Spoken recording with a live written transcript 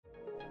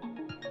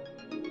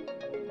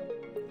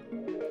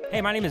Hey,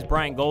 my name is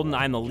Brian Golden.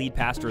 I'm the lead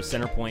pastor of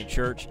Centerpoint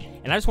Church,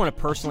 and I just want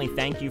to personally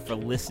thank you for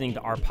listening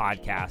to our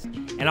podcast.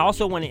 And I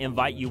also want to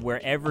invite you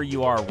wherever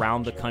you are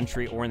around the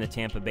country or in the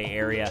Tampa Bay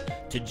area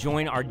to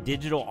join our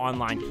digital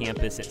online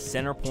campus at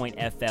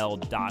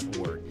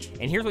centerpointfl.org.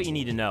 And here's what you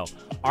need to know.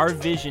 Our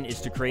vision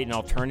is to create an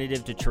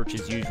alternative to church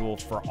as usual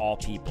for all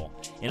people.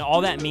 And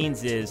all that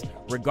means is,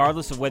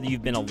 regardless of whether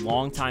you've been a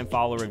longtime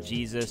follower of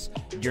Jesus,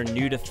 you're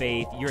new to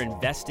faith, you're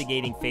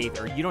investigating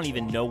faith, or you don't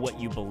even know what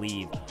you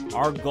believe,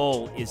 our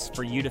goal is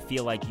for you to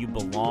feel like you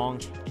belong,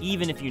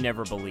 even if you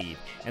never believe.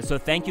 And so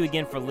thank you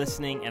again for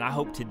listening, and I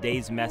hope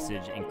today's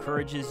message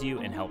encourages you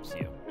and helps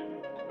you.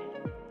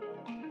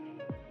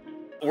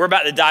 We're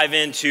about to dive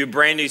into a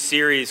brand new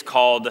series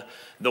called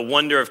The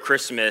Wonder of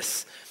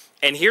Christmas.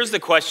 And here's the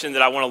question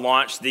that I want to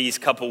launch these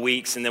couple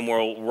weeks, and then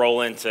we'll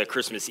roll into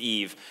Christmas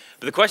Eve.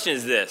 But the question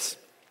is this: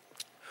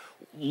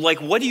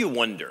 what do you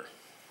wonder?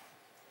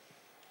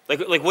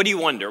 Like, what do you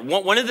wonder?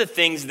 One of the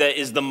things that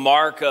is the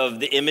mark of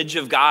the image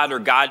of God or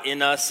God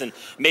in us, and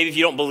maybe if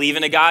you don't believe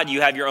in a God,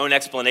 you have your own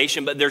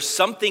explanation, but there's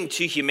something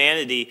to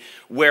humanity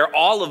where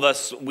all of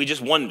us, we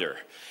just wonder.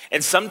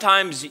 And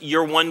sometimes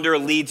your wonder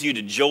leads you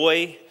to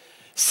joy.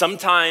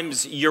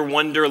 Sometimes your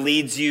wonder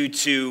leads you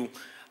to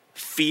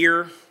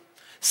fear.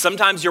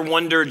 Sometimes your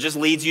wonder just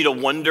leads you to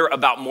wonder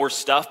about more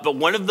stuff. But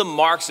one of the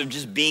marks of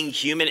just being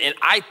human, and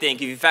I think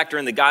if you factor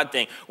in the God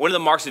thing, one of the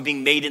marks of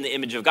being made in the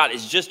image of God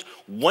is just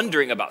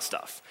wondering about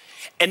stuff.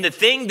 And the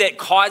thing that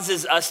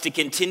causes us to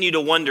continue to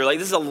wonder, like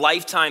this is a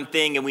lifetime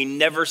thing and we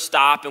never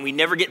stop and we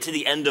never get to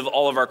the end of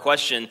all of our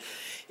question,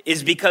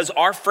 is because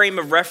our frame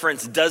of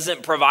reference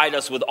doesn't provide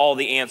us with all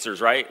the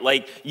answers, right?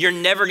 Like you're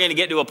never going to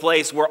get to a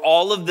place where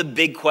all of the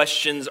big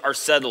questions are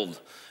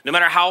settled. No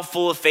matter how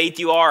full of faith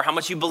you are, how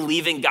much you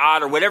believe in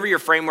God, or whatever your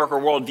framework or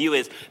worldview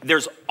is,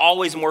 there's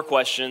always more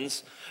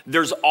questions.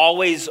 There's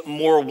always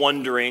more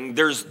wondering.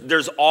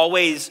 There's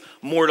always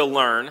more to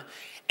learn.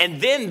 And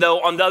then though,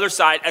 on the other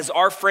side, as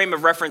our frame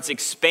of reference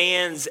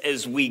expands,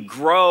 as we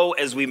grow,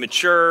 as we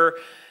mature,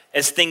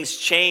 as things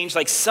change,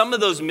 like some of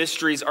those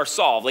mysteries are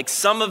solved. Like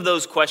some of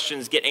those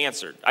questions get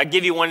answered. I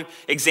give you one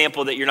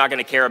example that you're not going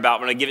to care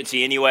about, but I give it to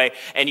you anyway.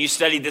 And you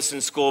studied this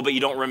in school, but you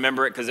don't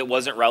remember it because it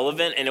wasn't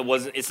relevant, and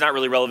it's not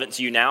really relevant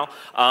to you now.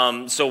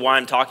 So why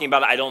I'm talking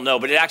about it, I don't know.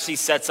 But it actually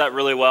sets up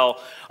really well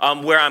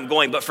where I'm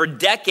going. But for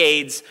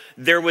decades,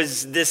 there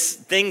was this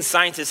thing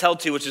scientists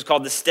held to, which is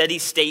called the steady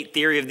state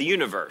theory of the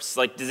universe.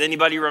 Like, does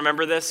anybody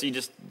remember this? You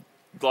just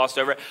glossed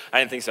over it? I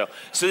didn't think so.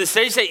 So the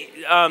steady state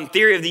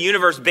theory of the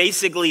universe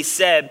basically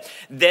said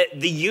that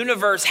the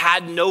universe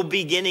had no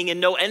beginning and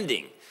no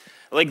ending.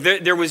 Like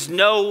there was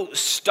no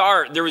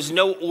start, there was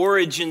no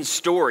origin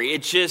story.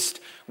 It just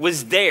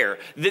was there.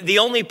 The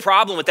only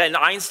problem with that, and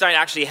Einstein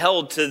actually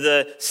held to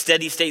the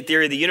steady state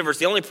theory of the universe,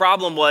 the only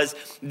problem was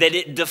that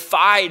it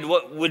defied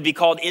what would be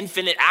called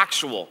infinite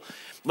actual.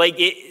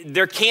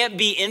 There can't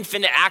be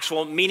infinite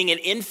actual, meaning an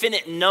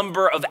infinite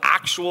number of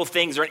actual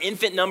things or an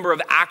infinite number of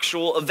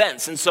actual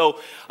events. And so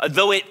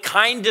though it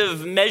kind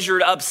of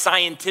measured up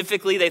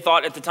scientifically, they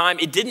thought at the time,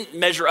 it didn't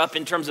measure up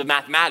in terms of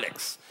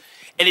mathematics.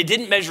 And it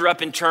didn't measure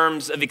up in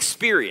terms of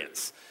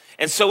experience.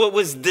 And so it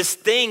was this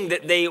thing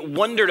that they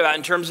wondered about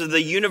in terms of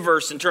the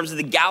universe, in terms of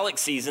the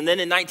galaxies. And then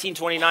in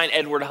 1929,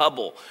 Edward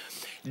Hubble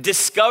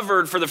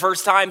discovered for the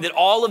first time that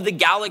all of the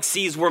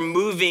galaxies were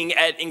moving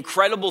at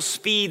incredible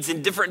speeds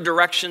in different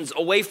directions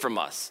away from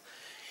us.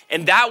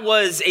 And that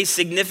was a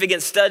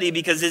significant study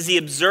because as he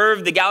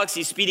observed the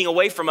galaxies speeding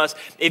away from us,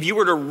 if you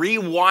were to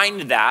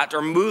rewind that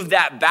or move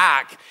that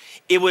back,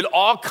 it would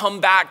all come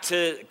back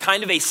to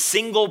kind of a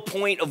single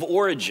point of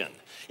origin.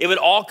 It would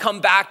all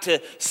come back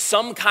to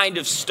some kind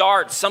of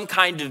start, some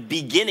kind of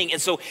beginning. And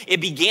so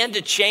it began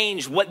to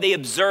change what they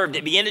observed.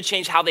 It began to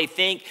change how they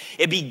think.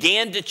 It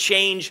began to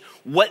change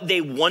what they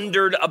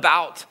wondered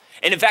about.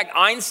 And in fact,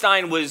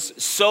 Einstein was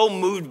so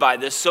moved by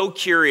this, so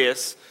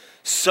curious,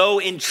 so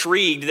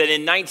intrigued that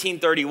in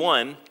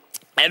 1931,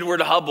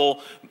 Edward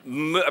Hubble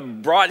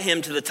brought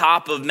him to the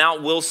top of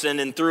Mount Wilson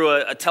and through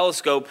a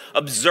telescope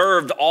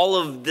observed all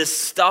of this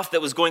stuff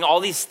that was going,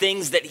 all these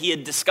things that he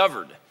had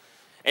discovered.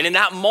 And in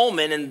that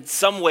moment, in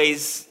some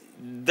ways,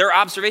 their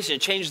observation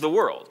changed the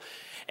world.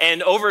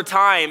 And over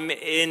time,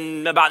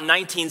 in about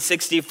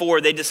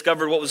 1964, they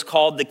discovered what was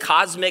called the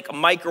cosmic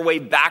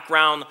microwave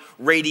background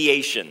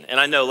radiation.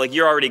 And I know, like,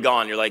 you're already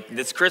gone. You're like,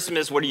 it's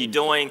Christmas, what are you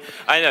doing?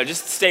 I know,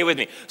 just stay with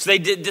me. So they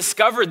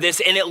discovered this,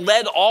 and it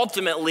led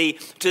ultimately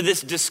to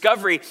this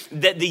discovery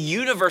that the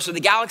universe or the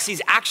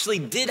galaxies actually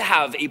did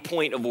have a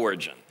point of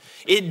origin.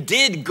 It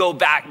did go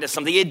back to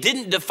something. It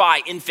didn't defy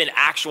infinite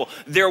actual.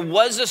 There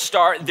was a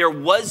start. There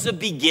was a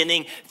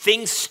beginning.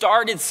 Things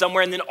started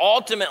somewhere. And then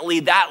ultimately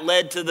that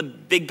led to the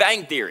Big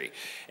Bang Theory.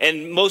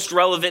 And most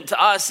relevant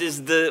to us is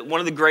one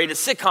of the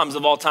greatest sitcoms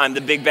of all time, The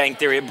Big Bang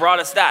Theory. It brought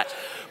us that.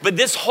 But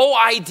this whole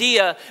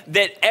idea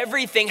that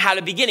everything had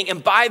a beginning,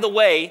 and by the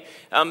way,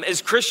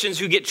 as Christians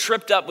who get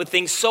tripped up with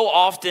things so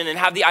often and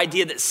have the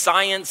idea that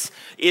science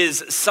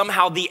is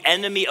somehow the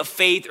enemy of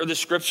faith or the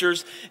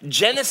scriptures,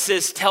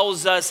 Genesis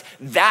tells us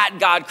that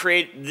God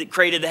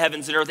created the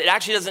heavens and earth. It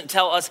actually doesn't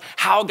tell us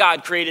how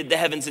God created the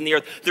heavens and the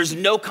earth. There's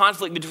no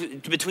conflict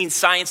between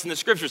science and the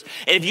scriptures.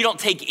 And if you don't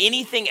take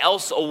anything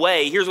else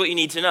away, here's what you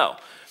need to know.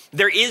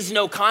 There is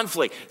no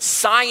conflict.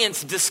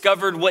 Science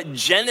discovered what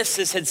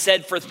Genesis had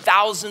said for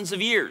thousands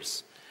of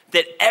years,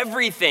 that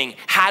everything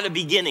had a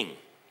beginning.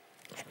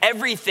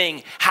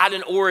 Everything had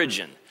an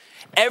origin.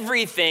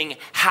 Everything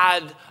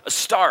had a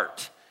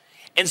start.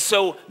 And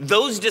so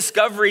those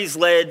discoveries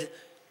led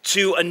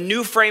to a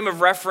new frame of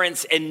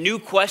reference and new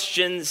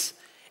questions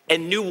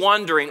and new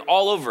wandering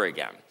all over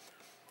again.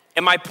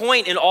 And my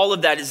point in all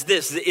of that is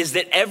this, is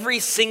that every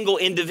single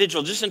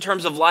individual, just in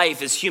terms of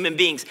life as human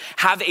beings,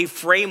 have a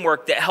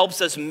framework that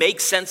helps us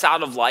make sense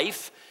out of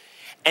life,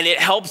 and it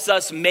helps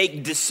us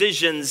make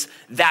decisions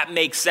that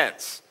make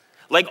sense.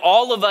 Like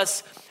all of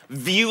us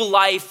view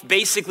life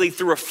basically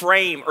through a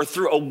frame or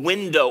through a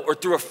window or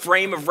through a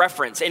frame of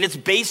reference, and it's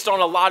based on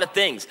a lot of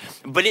things,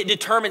 but it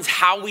determines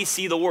how we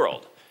see the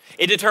world.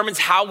 It determines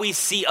how we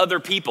see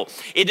other people.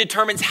 It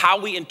determines how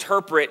we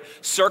interpret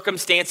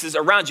circumstances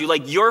around you.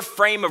 Like your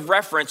frame of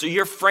reference or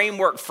your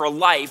framework for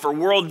life or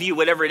worldview,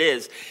 whatever it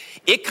is,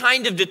 it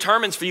kind of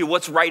determines for you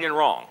what's right and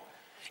wrong.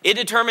 It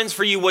determines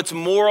for you what's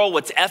moral,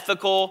 what's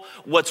ethical,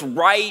 what's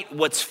right,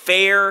 what's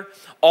fair.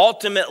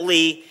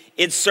 Ultimately,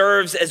 it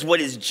serves as what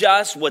is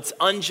just, what's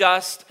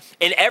unjust.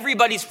 And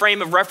everybody's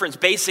frame of reference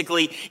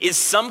basically is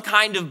some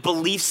kind of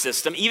belief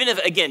system, even if,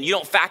 again, you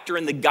don't factor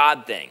in the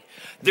God thing.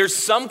 There's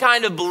some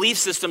kind of belief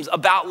systems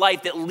about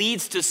life that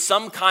leads to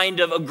some kind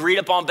of agreed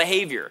upon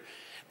behavior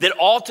that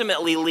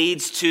ultimately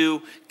leads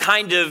to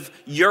kind of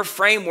your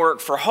framework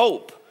for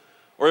hope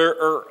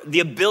or the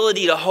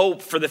ability to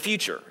hope for the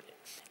future.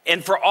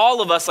 And for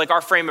all of us, like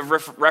our frame of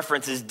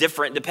reference is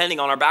different depending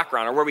on our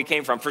background or where we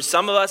came from. For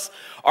some of us,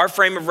 our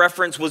frame of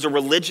reference was a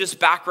religious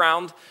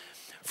background.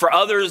 For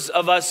others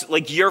of us,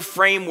 like your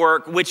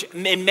framework, which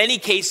in many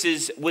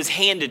cases was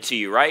handed to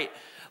you, right?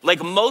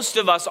 Like most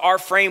of us, our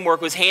framework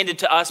was handed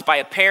to us by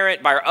a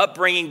parent, by our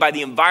upbringing, by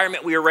the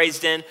environment we were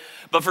raised in.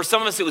 But for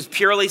some of us, it was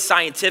purely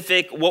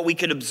scientific, what we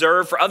could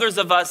observe. For others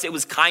of us, it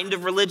was kind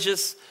of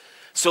religious.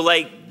 So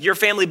like your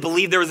family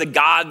believed there was a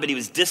God, but he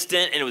was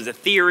distant and it was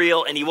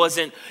ethereal and he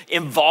wasn't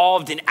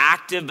involved and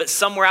active, but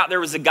somewhere out there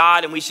was a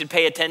God and we should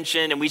pay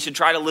attention and we should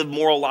try to live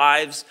moral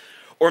lives.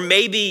 Or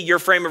maybe your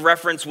frame of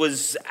reference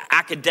was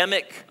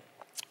academic,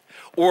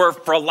 or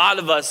for a lot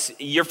of us,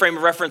 your frame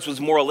of reference was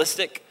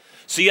moralistic.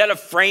 So you had a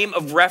frame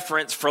of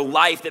reference for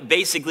life that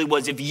basically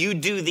was, if you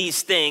do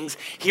these things,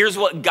 here's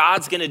what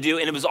God's gonna do.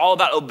 And it was all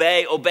about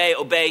obey, obey,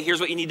 obey. Here's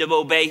what you need to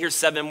obey. Here's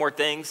 7 more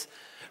things.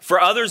 For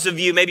others of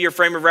you, maybe your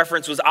frame of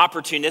reference was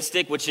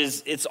opportunistic, which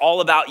is, it's all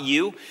about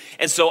you.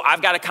 And so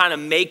I've got to kind of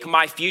make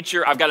my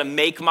future. I've got to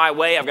make my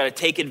way. I've got to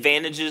take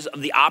advantages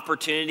of the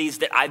opportunities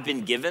that I've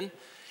been given.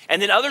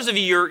 And then others of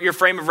you, your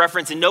frame of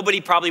reference, and nobody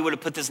probably would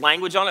have put this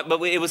language on it,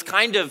 but it was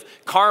kind of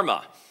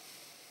karma.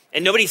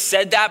 And nobody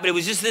said that, but it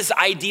was just this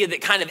idea that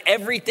kind of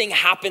everything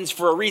happens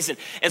for a reason.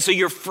 And so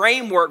your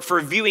framework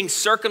for viewing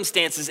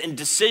circumstances and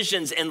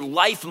decisions and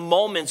life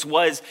moments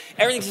was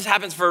everything just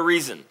happens for a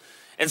reason.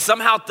 And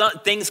somehow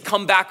things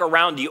come back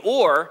around you.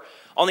 Or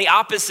on the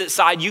opposite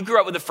side, you grew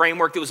up with a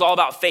framework that was all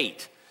about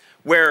fate,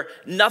 where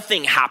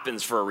nothing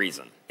happens for a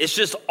reason. It's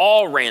just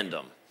all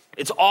random.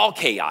 It's all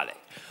chaotic.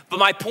 But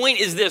my point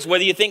is this,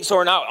 whether you think so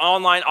or not,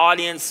 online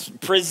audience,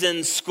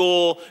 prison,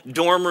 school,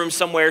 dorm room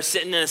somewhere,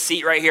 sitting in a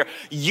seat right here,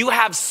 you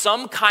have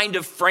some kind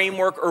of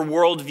framework or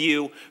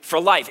worldview for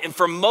life. And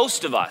for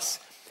most of us,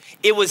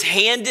 it was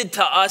handed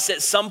to us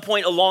at some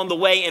point along the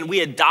way and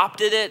we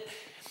adopted it.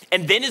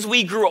 And then as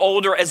we grew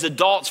older as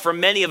adults, for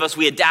many of us,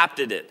 we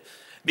adapted it.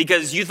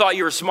 Because you thought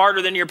you were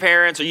smarter than your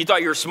parents, or you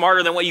thought you were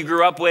smarter than what you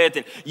grew up with,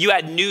 and you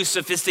had new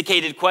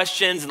sophisticated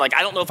questions, and like,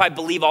 I don't know if I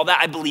believe all that.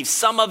 I believe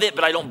some of it,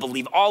 but I don't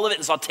believe all of it,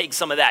 and so I'll take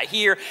some of that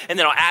here, and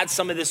then I'll add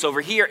some of this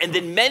over here. And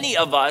then many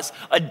of us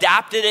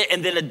adapted it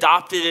and then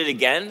adopted it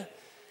again.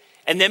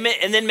 And then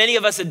many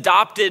of us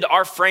adopted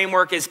our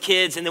framework as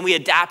kids, and then we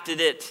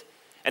adapted it.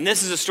 And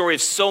this is a story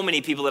of so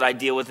many people that I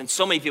deal with, and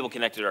so many people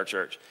connected to our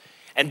church.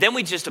 And then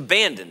we just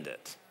abandoned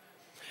it.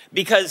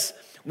 Because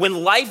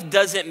when life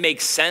doesn't make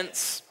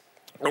sense,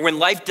 or when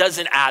life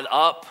doesn't add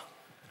up,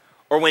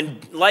 or when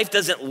life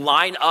doesn't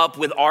line up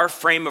with our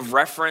frame of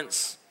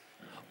reference,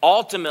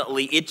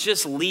 ultimately it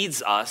just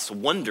leads us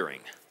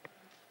wondering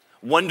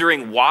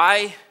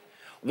why,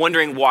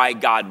 wondering why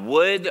God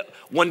would,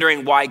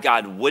 wondering why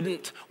God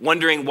wouldn't,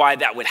 wondering why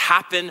that would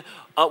happen,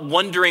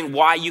 wondering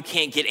why you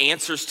can't get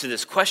answers to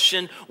this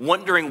question,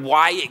 wondering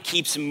why it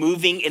keeps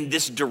moving in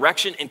this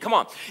direction. And come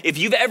on, if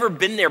you've ever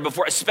been there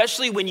before,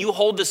 especially when you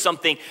hold to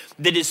something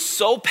that is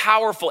so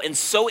powerful and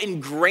so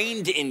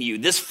ingrained in you,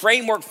 this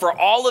framework for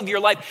all of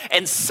your life,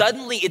 and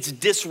suddenly it's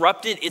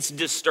disrupted, it's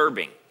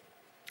disturbing.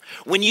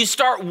 When you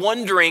start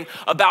wondering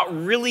about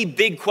really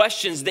big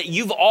questions that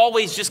you've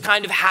always just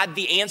kind of had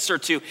the answer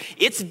to,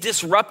 it's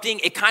disrupting,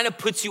 it kind of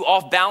puts you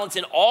off balance,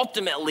 and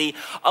ultimately,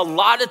 a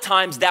lot of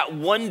times that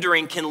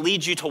wondering can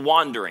lead you to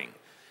wandering.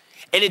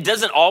 And it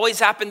doesn't always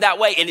happen that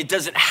way, and it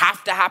doesn't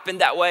have to happen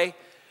that way,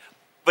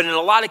 but in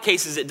a lot of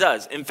cases it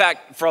does. In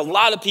fact, for a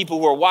lot of people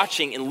who are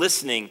watching and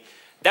listening,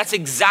 that's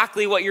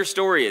exactly what your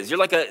story is. You're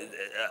like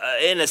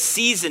in a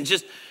season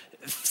just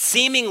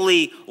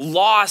seemingly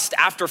lost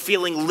after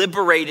feeling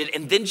liberated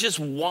and then just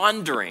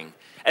wandering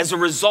as a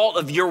result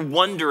of your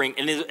wondering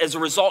and as a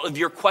result of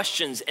your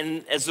questions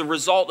and as a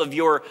result of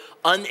your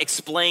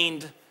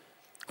unexplained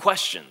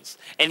questions.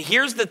 And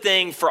here's the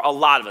thing for a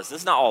lot of us,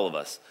 it's not all of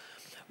us,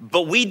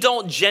 but we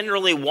don't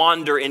generally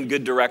wander in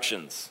good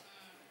directions.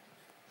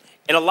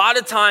 And a lot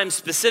of times,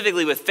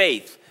 specifically with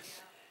faith,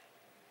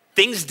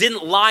 things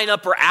didn't line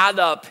up or add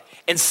up,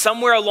 and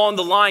somewhere along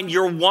the line,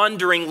 your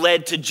wandering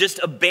led to just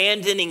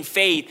abandoning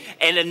faith.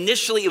 And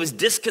initially, it was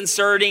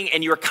disconcerting,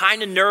 and you're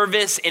kind of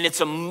nervous, and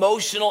it's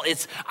emotional.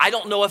 I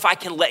don't know if I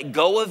can let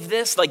go of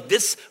this. Like,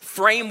 this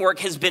framework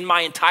has been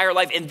my entire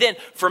life. And then,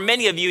 for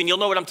many of you, and you'll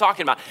know what I'm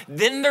talking about,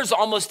 then there's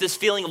almost this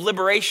feeling of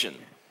liberation.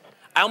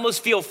 I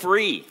almost feel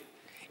free.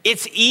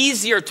 It's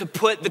easier to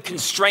put the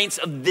constraints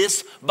of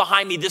this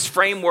behind me, this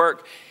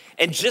framework,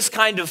 and just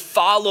kind of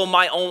follow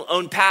my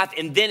own path.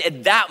 And then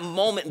at that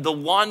moment, the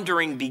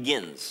wandering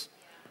begins.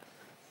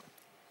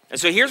 And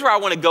so here's where I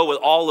want to go with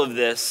all of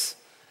this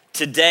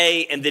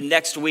today and then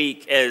next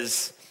week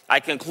as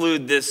I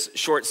conclude this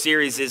short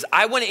series is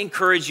I want to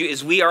encourage you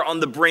as we are on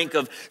the brink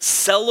of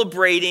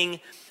celebrating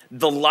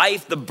the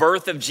life, the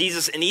birth of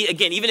Jesus. And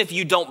again, even if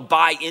you don't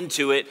buy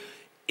into it,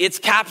 it's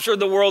captured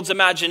the world's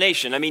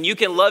imagination. I mean, you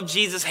can love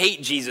Jesus,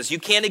 hate Jesus. You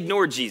can't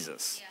ignore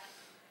Jesus.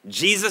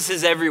 Jesus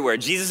is everywhere.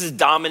 Jesus is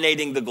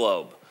dominating the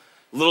globe.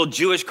 Little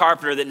Jewish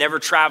carpenter that never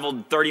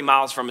traveled 30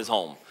 miles from his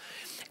home.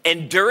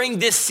 And during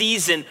this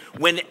season,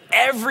 when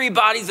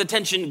everybody's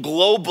attention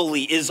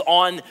globally is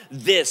on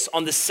this,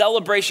 on the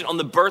celebration, on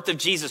the birth of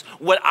Jesus,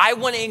 what I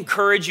want to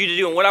encourage you to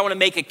do and what I want to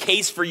make a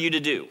case for you to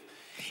do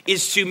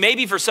is to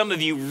maybe for some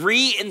of you,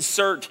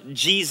 reinsert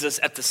Jesus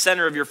at the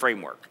center of your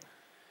framework.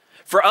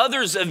 For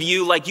others of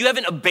you, like you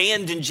haven't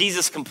abandoned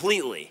Jesus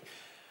completely.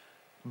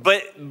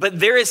 But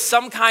there is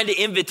some kind of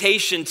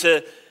invitation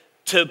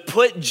to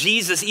put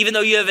Jesus, even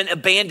though you haven't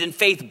abandoned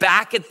faith,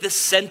 back at the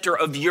center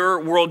of your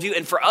worldview.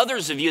 And for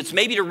others of you, it's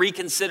maybe to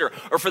reconsider,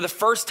 or for the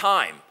first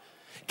time,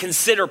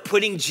 consider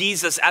putting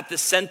Jesus at the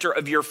center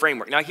of your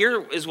framework. Now,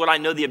 here is what I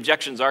know the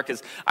objections are,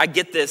 because I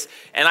get this,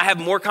 and I have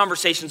more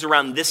conversations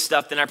around this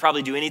stuff than I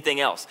probably do anything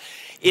else,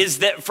 is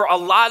that for a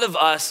lot of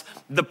us,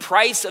 the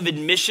price of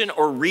admission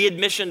or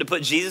readmission to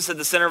put Jesus at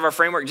the center of our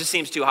framework just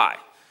seems too high.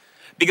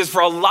 Because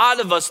for a lot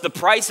of us, the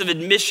price of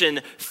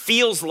admission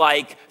feels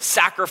like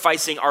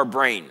sacrificing our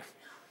brain.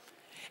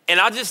 And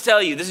I'll just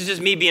tell you, this is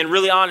just me being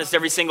really honest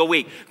every single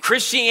week.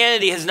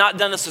 Christianity has not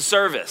done us a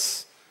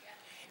service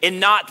in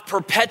not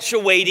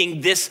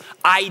perpetuating this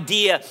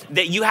idea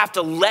that you have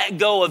to let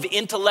go of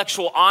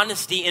intellectual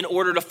honesty in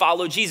order to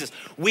follow Jesus.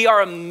 We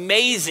are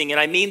amazing,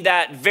 and I mean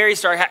that very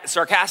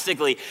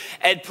sarcastically,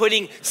 at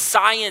putting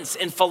science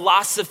and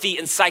philosophy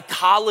and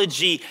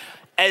psychology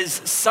as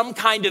some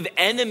kind of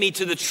enemy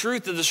to the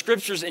truth of the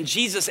scriptures and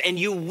Jesus, and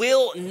you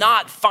will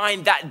not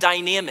find that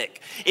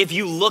dynamic if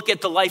you look at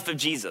the life of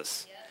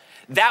Jesus.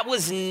 That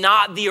was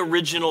not the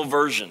original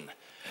version.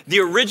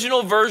 The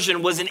original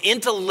version was an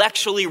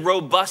intellectually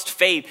robust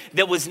faith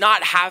that was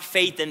not have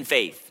faith in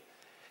faith.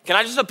 Can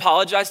I just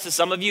apologize to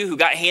some of you who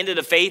got handed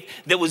a faith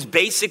that was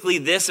basically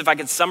this, if I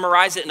could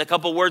summarize it in a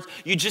couple words,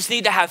 you just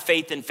need to have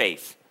faith in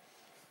faith.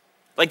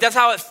 Like that's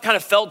how it kind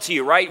of felt to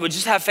you, right? Well,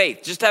 just have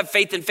faith. Just have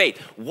faith in faith.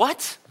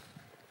 What?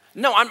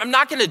 No, I'm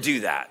not going to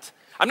do that.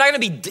 I'm not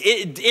going to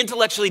be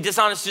intellectually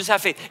dishonest, just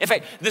have faith. In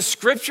fact, the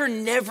scripture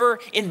never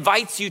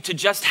invites you to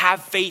just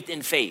have faith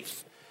in faith.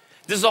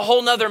 This is a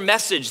whole nother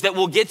message that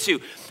we'll get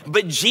to.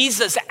 But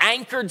Jesus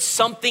anchored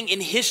something in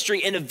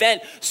history, an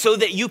event, so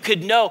that you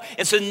could know.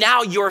 And so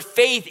now your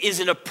faith is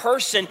in a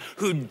person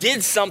who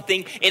did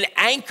something and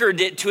anchored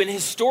it to an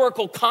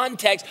historical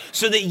context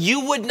so that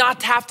you would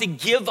not have to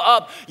give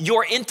up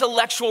your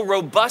intellectual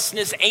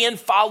robustness and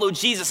follow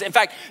Jesus. In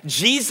fact,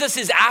 Jesus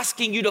is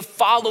asking you to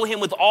follow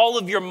him with all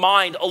of your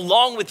mind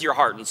along with your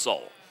heart and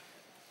soul.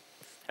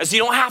 And so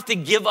you don't have to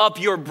give up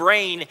your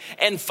brain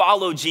and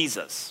follow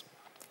Jesus.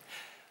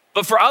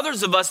 But for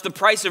others of us, the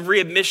price of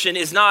readmission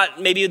is not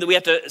maybe that we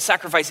have to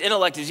sacrifice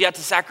intellect, is you have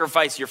to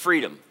sacrifice your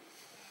freedom.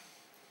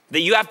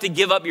 That you have to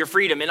give up your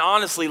freedom. And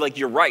honestly, like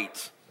you're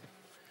right.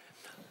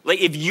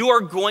 Like if you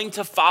are going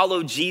to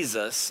follow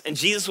Jesus, and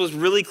Jesus was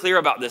really clear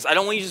about this, I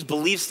don't want you to just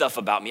believe stuff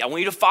about me. I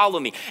want you to follow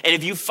me. And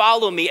if you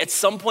follow me, at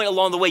some point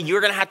along the way,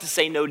 you're gonna have to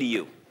say no to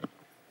you.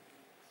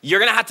 You're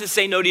gonna have to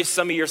say no to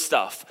some of your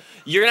stuff.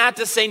 You're gonna have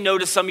to say no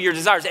to some of your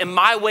desires. And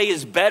my way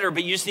is better,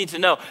 but you just need to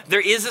know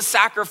there is a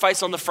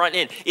sacrifice on the front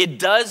end. It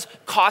does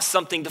cost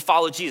something to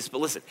follow Jesus,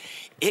 but listen,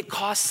 it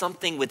costs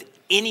something with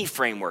any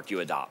framework you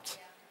adopt.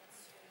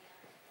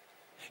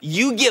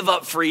 You give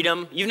up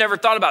freedom. You've never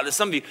thought about this,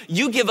 some of you.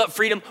 You give up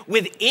freedom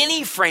with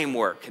any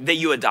framework that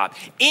you adopt,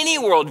 any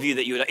worldview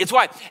that you adopt. It's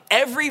why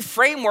every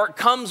framework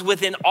comes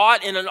with an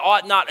ought and an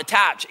ought not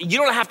attached. You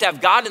don't have to have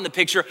God in the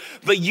picture,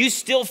 but you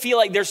still feel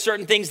like there's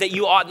certain things that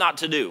you ought not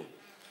to do.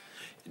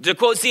 To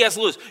quote C.S.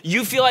 Lewis,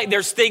 you feel like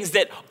there's things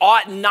that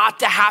ought not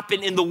to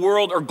happen in the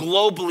world or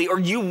globally, or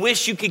you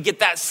wish you could get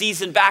that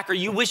season back, or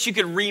you wish you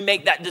could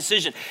remake that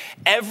decision.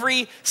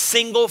 Every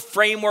single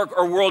framework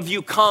or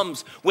worldview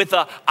comes with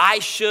a I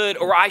should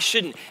or I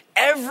shouldn't.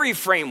 Every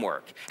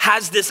framework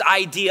has this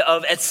idea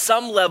of, at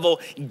some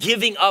level,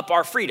 giving up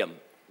our freedom.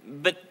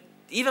 But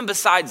even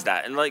besides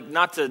that, and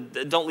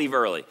don't leave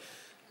early,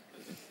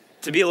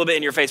 to be a little bit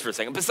in your face for a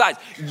second. Besides,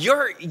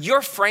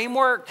 your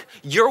framework,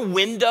 your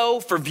window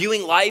for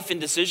viewing life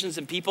and decisions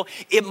and people,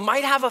 it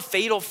might have a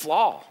fatal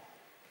flaw.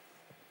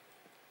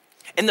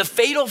 And the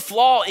fatal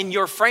flaw in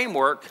your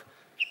framework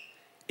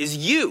is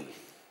you.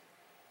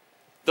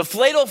 The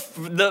fatal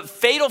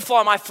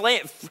flaw in my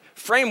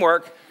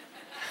framework,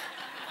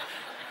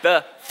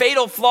 the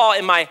fatal flaw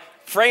in my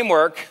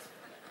framework,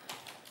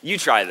 you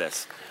try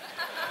this,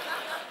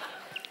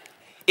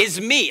 is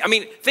me. I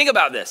mean, think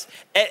about this.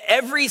 At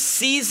every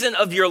season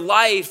of your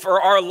life or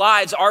our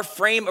lives, our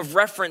frame of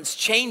reference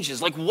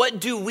changes. Like, what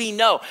do we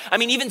know? I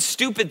mean, even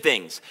stupid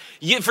things.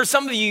 For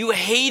some of you, you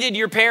hated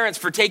your parents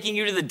for taking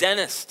you to the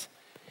dentist.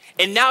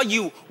 And now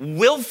you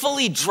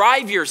willfully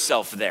drive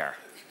yourself there.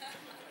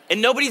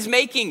 And nobody's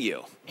making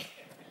you.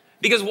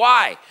 Because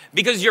why?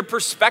 Because your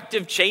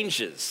perspective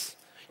changes.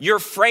 Your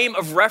frame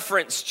of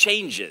reference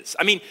changes.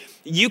 I mean,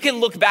 you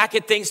can look back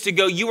at things to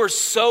go, you were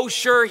so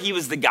sure he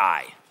was the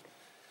guy.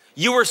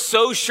 You were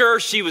so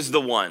sure she was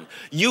the one.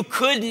 You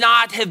could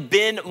not have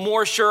been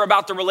more sure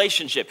about the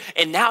relationship.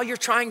 And now you're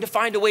trying to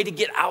find a way to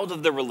get out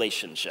of the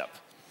relationship.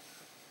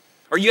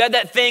 Or you had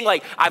that thing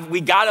like,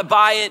 we gotta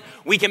buy it.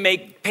 We can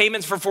make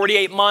payments for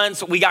 48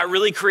 months. We got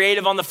really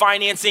creative on the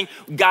financing.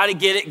 Gotta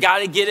get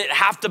it,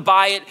 have to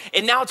buy it.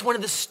 And now it's one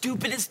of the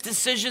stupidest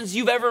decisions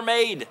you've ever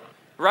made,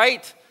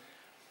 right?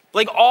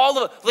 Like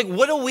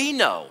what do we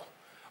know?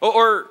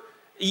 Or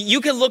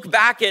you can look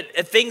back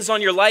at things on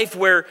your life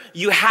where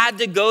you had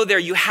to go there,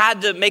 you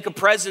had to make a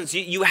presence,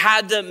 you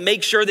had to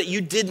make sure that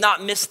you did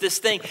not miss this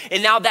thing.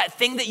 And now that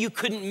thing that you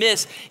couldn't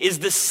miss is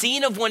the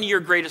scene of one of your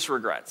greatest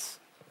regrets.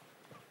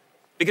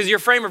 Because your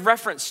frame of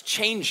reference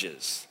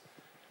changes.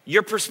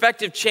 Your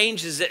perspective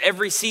changes at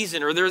every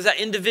season. Or there's that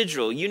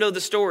individual, you know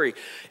the story,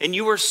 and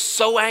you were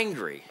so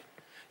angry.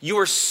 You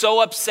were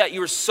so upset,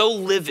 you were so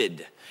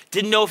livid,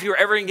 didn't know if you were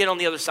ever gonna get on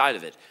the other side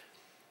of it.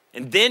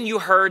 And then you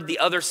heard the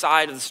other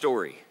side of the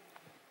story,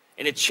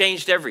 and it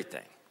changed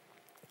everything.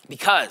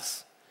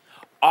 Because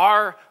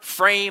our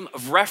frame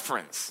of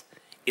reference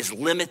is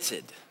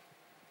limited.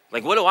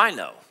 Like, what do I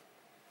know?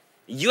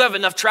 You have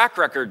enough track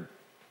record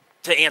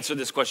to answer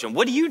this question.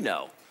 What do you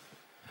know?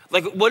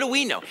 Like, what do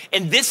we know?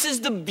 And this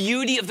is the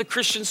beauty of the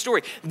Christian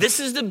story. This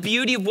is the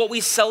beauty of what we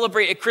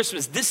celebrate at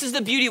Christmas. This is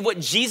the beauty of what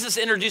Jesus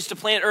introduced to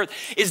planet Earth,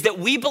 is that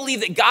we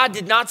believe that God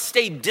did not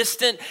stay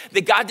distant,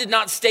 that God did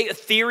not stay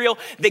ethereal,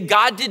 that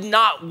God did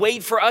not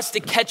wait for us to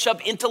catch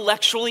up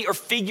intellectually or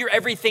figure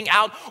everything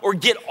out or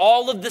get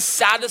all of the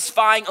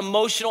satisfying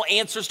emotional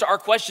answers to our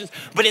questions.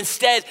 But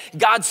instead,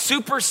 God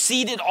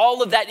superseded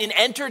all of that and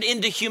entered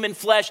into human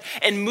flesh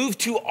and moved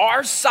to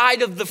our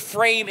side of the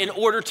frame in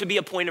order to be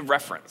a point of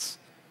reference.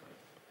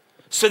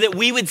 So that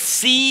we would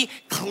see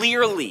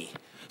clearly,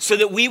 so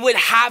that we would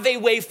have a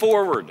way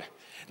forward,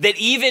 that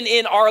even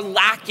in our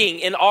lacking,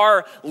 in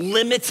our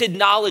limited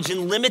knowledge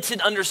and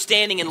limited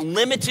understanding and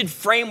limited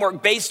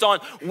framework based on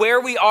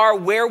where we are,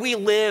 where we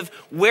live,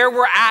 where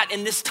we're at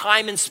in this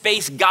time and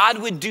space, God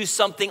would do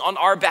something on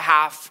our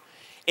behalf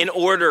in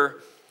order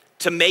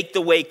to make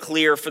the way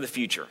clear for the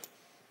future.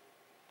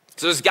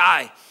 So this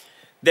guy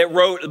that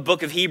wrote the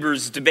book of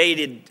Hebrews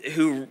debated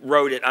who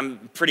wrote it.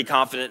 I'm pretty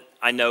confident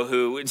I know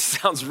who. It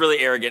sounds really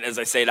arrogant as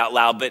I say it out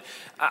loud, but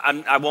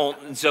I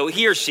won't. So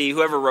he or she,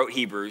 whoever wrote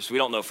Hebrews, we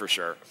don't know for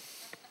sure.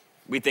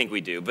 We think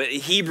we do. But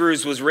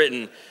Hebrews was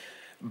written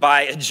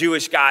by a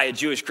Jewish guy, a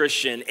Jewish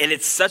Christian, and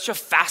it's such a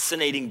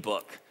fascinating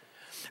book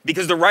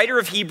because the writer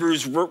of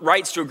Hebrews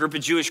writes to a group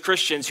of Jewish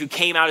Christians who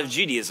came out of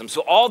Judaism.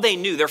 So all they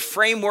knew, their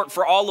framework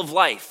for all of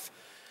life,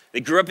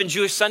 they grew up in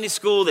Jewish Sunday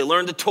school, they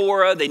learned the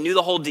Torah, they knew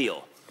the whole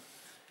deal.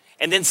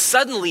 And then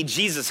suddenly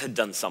Jesus had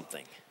done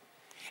something.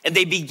 And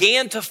they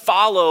began to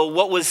follow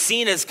what was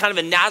seen as kind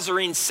of a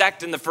Nazarene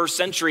sect in the first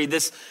century,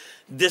 this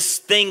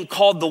thing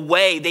called the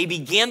Way. They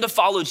began to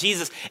follow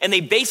Jesus, and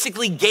they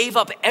basically gave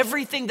up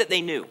everything that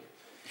they knew.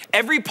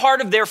 Every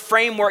part of their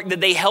framework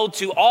that they held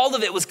to, all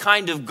of it was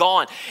kind of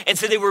gone. And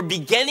so they were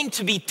beginning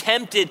to be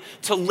tempted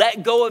to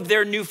let go of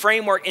their new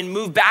framework and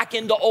move back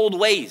into old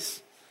ways.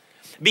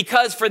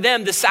 Because for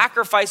them, the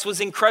sacrifice was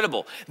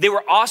incredible. They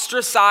were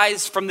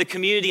ostracized from the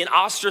community and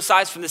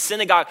ostracized from the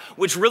synagogue,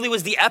 which really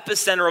was the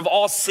epicenter of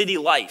all city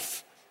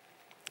life.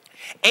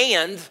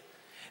 And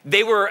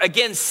They were,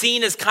 again,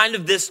 seen as kind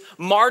of this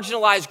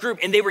marginalized group,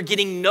 and they were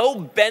getting no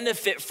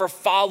benefit for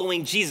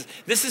following Jesus.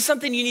 This is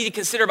something you need to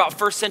consider about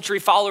first century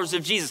followers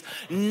of Jesus.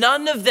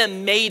 None of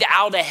them made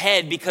out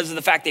ahead because of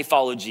the fact they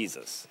followed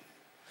Jesus.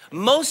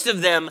 Most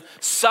of them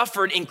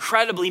suffered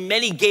incredibly.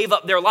 Many gave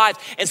up their lives.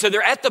 And so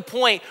they're at the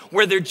point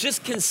where they're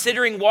just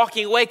considering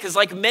walking away, because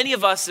like many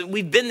of us,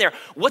 we've been there.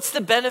 What's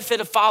the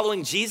benefit of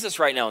following Jesus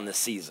right now in this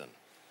season?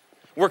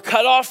 We're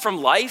cut off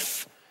from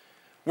life.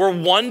 We're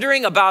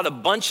wondering about a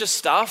bunch of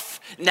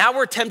stuff. Now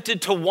we're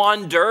tempted to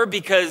wander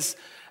because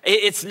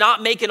it's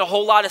not making a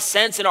whole lot of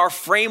sense and our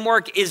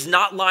framework is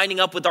not lining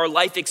up with our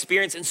life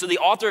experience. And so the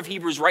author of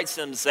Hebrews writes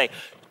to them to say,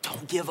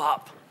 don't give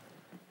up.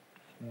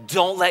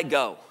 Don't let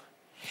go.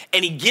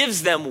 And he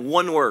gives them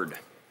one word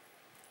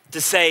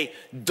to say,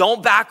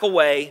 don't back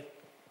away.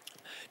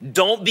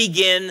 Don't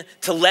begin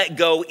to let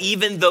go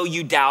even though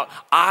you doubt.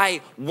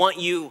 I want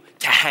you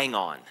to hang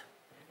on.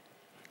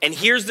 And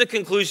here's the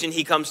conclusion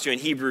he comes to in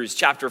Hebrews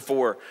chapter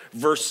 4,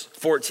 verse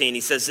 14.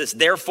 He says this,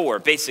 therefore,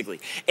 basically,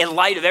 in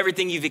light of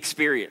everything you've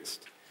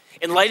experienced,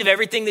 in light of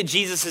everything that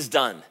Jesus has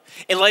done,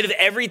 in light of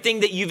everything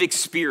that you've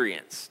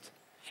experienced,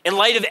 in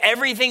light of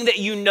everything that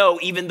you know,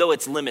 even though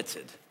it's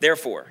limited,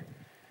 therefore,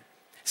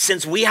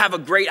 since we have a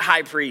great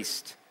high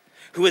priest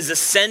who has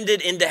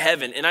ascended into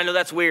heaven, and I know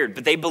that's weird,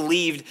 but they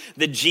believed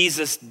that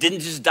Jesus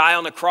didn't just die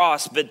on the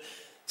cross, but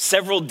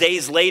several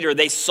days later,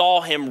 they saw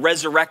him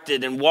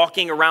resurrected and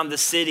walking around the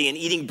city and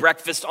eating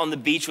breakfast on the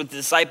beach with the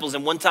disciples.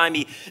 And one time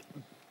he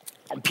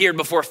appeared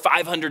before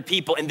 500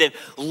 people. And then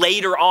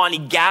later on, he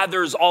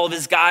gathers all of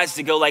his guys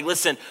to go like,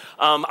 listen,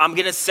 I'm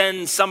going to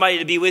send somebody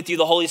to be with you,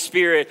 the Holy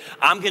Spirit.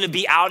 I'm going to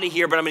be out of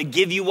here, but I'm going to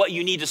give you what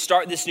you need to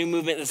start this new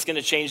movement that's going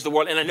to change the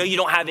world. And I know you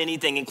don't have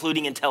anything,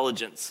 including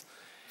intelligence.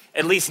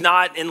 At least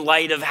not in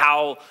light of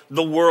how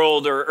the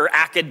world or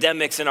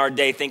academics in our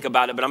day think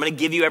about it. But I'm going to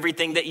give you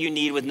everything that you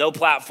need with no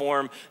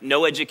platform,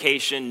 no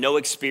education, no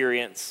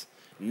experience,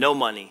 no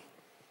money.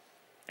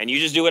 And you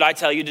just do what I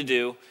tell you to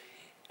do.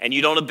 And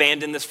you don't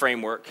abandon this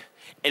framework.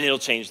 And it'll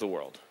change the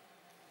world.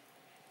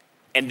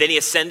 And then he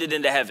ascended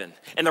into heaven.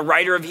 And the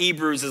writer of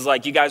Hebrews is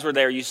like, you guys were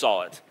there, you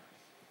saw it.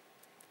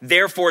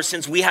 Therefore,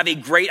 since we have a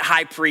great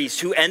high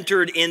priest who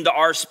entered into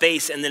our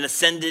space and then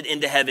ascended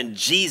into heaven,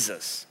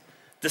 Jesus,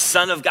 the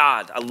Son of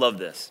God, I love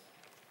this.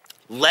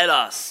 Let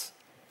us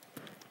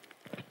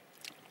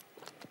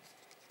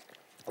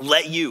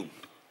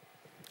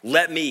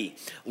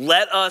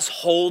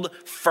hold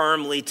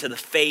firmly to the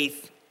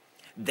faith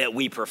that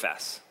we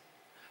profess.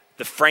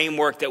 The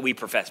framework that we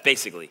profess,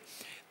 basically.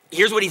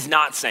 Here's what he's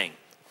not saying.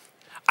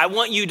 I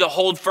want you to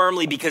hold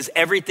firmly because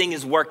everything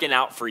is working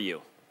out for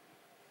you.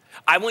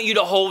 I want you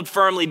to hold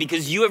firmly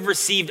because you have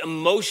received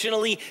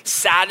emotionally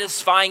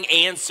satisfying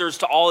answers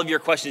to all of your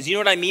questions. You know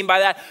what I mean by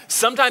that?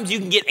 Sometimes you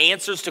can get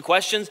answers to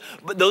questions,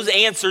 but those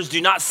answers do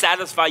not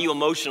satisfy you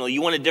emotionally.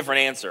 You want a different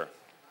answer.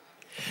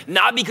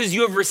 Not because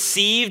you have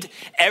received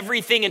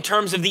everything in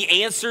terms of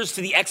the answers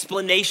to the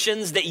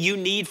explanations that you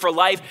need for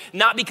life,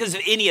 not because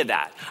of any of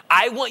that.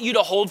 I want you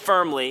to hold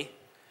firmly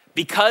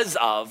because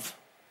of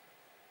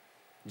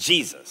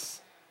Jesus.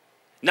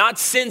 Not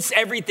since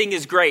everything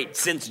is great,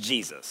 since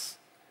Jesus.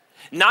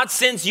 Not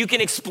since you can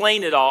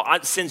explain it all,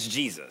 since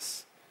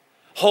Jesus.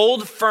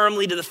 Hold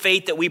firmly to the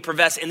faith that we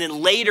profess. And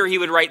then later he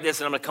would write this,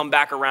 and I'm going to come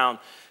back around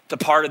to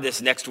part of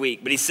this next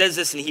week. But he says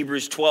this in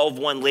Hebrews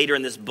 12:1 later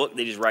in this book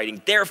that he's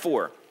writing.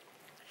 Therefore,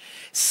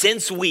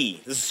 since we,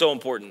 this is so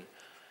important,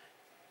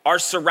 are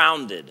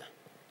surrounded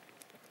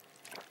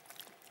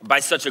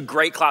by such a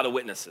great cloud of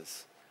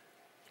witnesses.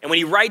 And when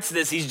he writes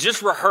this, he's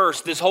just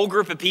rehearsed this whole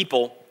group of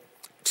people,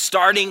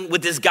 starting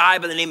with this guy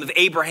by the name of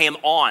Abraham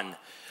on,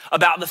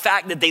 about the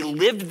fact that they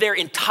lived their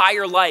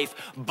entire life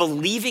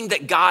believing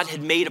that God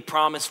had made a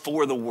promise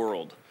for the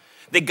world.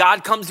 That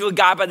God comes to a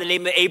guy by the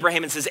name of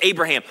Abraham and says,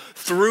 Abraham,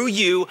 through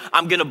you,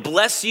 I'm gonna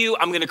bless you,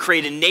 I'm gonna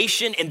create a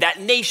nation, and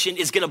that nation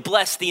is gonna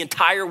bless the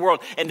entire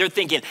world. And they're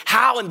thinking,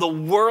 how in the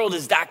world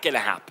is that gonna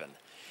happen?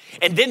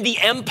 And then the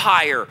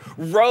empire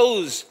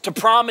rose to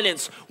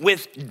prominence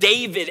with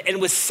David and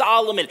with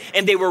Solomon,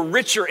 and they were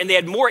richer and they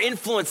had more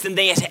influence than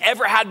they had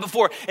ever had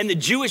before. And the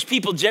Jewish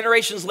people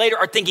generations later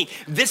are thinking,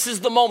 this is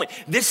the moment.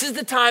 This is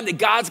the time that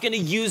God's gonna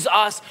use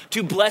us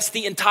to bless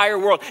the entire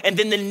world. And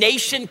then the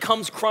nation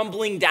comes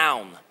crumbling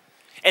down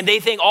and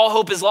they think all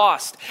hope is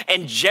lost.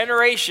 And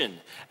generation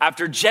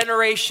after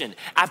generation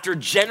after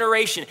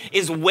generation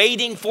is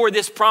waiting for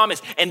this promise.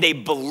 And they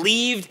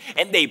believed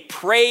and they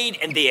prayed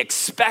and they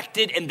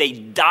expected and they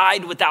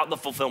died without the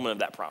fulfillment of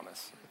that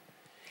promise.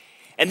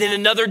 And then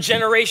another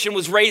generation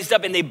was raised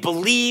up and they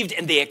believed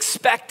and they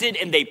expected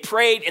and they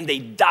prayed and they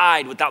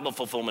died without the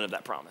fulfillment of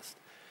that promise.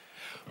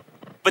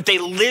 But they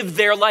lived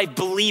their life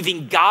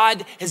believing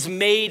God has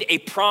made a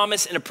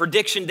promise and a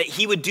prediction that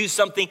he would do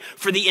something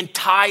for the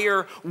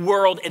entire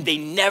world, and they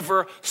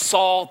never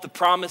saw the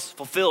promise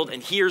fulfilled.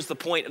 And here's the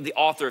point of the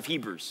author of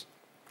Hebrews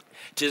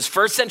to his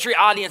first century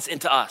audience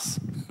and to us.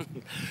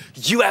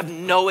 You have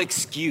no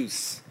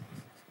excuse.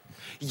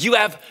 You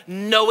have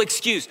no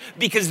excuse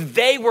because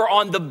they were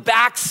on the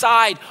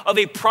backside of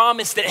a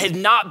promise that had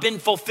not been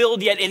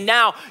fulfilled yet. And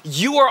now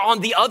you are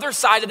on the other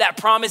side of that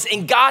promise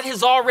and God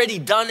has already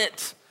done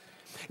it.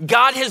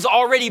 God has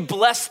already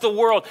blessed the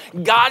world.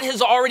 God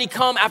has already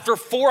come after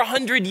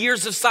 400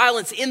 years of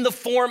silence in the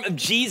form of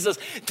Jesus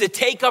to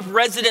take up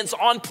residence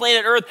on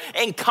planet Earth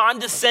and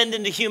condescend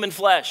into human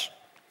flesh.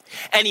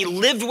 And he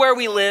lived where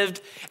we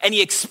lived, and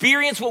he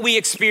experienced what we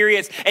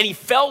experienced, and he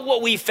felt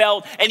what we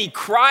felt, and he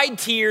cried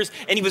tears,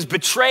 and he was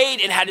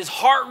betrayed and had his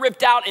heart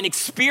ripped out and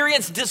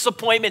experienced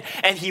disappointment,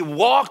 and he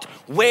walked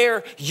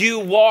where you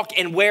walk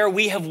and where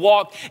we have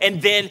walked. And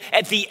then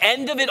at the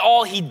end of it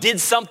all, he did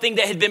something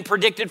that had been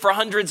predicted for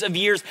hundreds of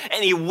years,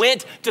 and he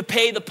went to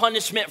pay the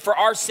punishment for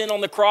our sin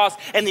on the cross,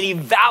 and then he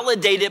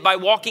validated it by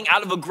walking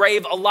out of a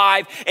grave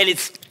alive, and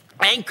it's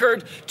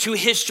anchored to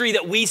history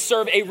that we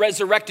serve a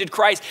resurrected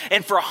Christ.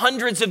 And for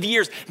hundreds of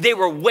years, they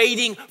were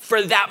waiting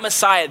for that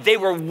Messiah. They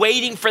were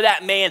waiting for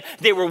that man.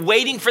 They were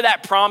waiting for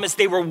that promise.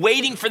 They were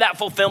waiting for that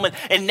fulfillment.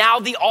 And now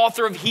the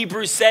author of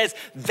Hebrews says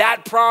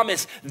that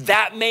promise,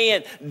 that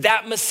man,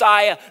 that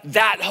Messiah,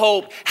 that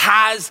hope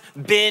has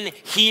been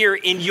here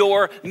in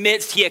your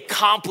midst. He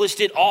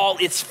accomplished it all.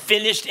 It's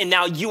finished. And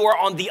now you are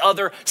on the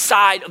other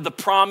side of the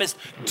promise.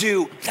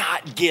 Do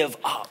not give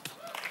up.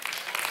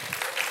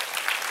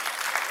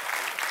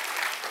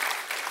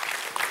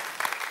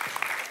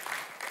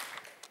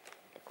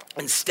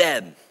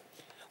 Instead,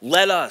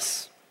 let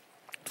us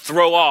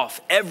throw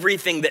off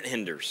everything that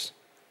hinders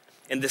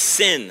and the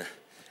sin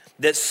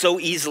that so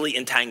easily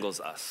entangles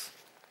us.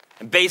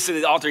 And basically,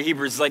 the author of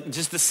Hebrews is like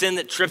just the sin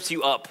that trips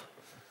you up,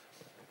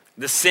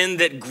 the sin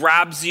that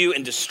grabs you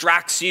and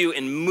distracts you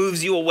and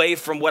moves you away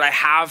from what I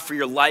have for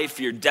your life,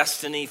 for your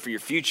destiny, for your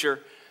future.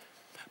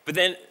 But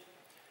then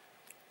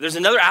there's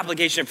another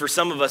application for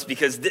some of us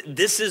because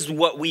this is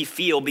what we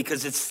feel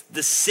because it's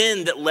the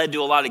sin that led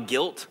to a lot of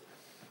guilt.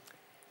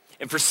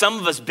 And for some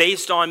of us,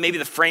 based on maybe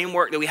the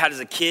framework that we had as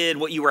a kid,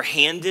 what you were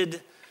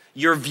handed,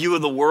 your view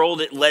of the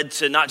world, it led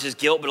to not just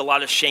guilt, but a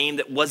lot of shame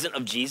that wasn't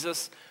of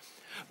Jesus.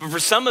 But for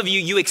some of you,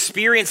 you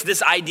experienced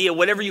this idea,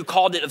 whatever you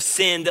called it, of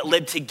sin that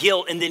led to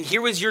guilt. And then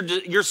here was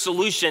your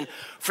solution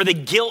for the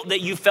guilt that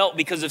you felt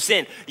because of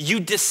sin. You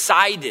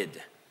decided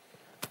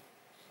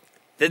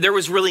that there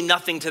was really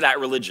nothing to that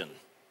religion.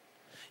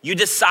 You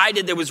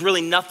decided there was really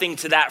nothing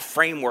to that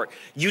framework.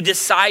 You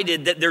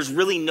decided that there's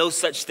really no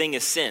such thing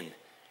as sin.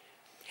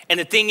 And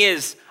the thing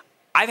is,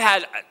 I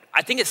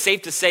think it's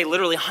safe to say,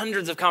 literally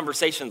hundreds of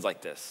conversations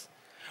like this,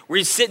 where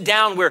you sit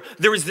down where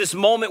there was this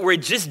moment where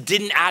it just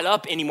didn't add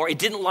up anymore. It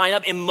didn't line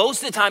up. And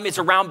most of the time it's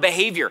around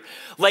behavior.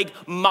 Like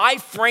my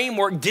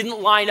framework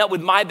didn't line up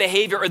with my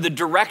behavior or the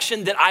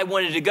direction that I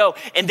wanted to go.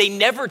 And they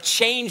never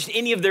changed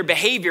any of their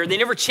behavior. They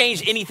never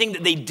changed anything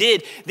that they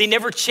did. They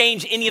never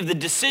changed any of the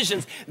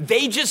decisions.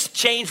 They just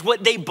changed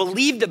what they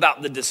believed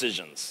about the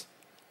decisions.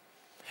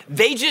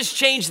 They just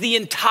changed the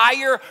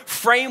entire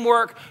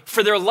framework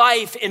for their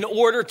life in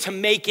order to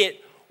make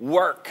it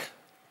work.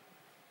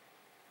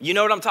 You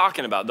know what I'm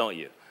talking about, don't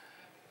you?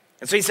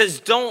 And so he says,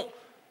 don't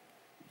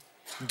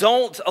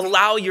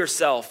allow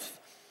yourself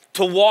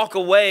to walk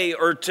away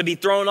or to be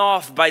thrown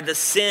off by the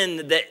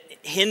sin that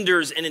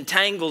hinders and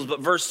entangles. But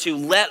verse 2,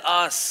 let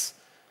us,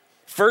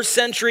 first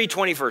century,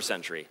 21st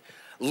century,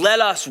 let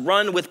us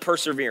run with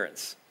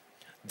perseverance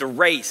the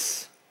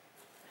race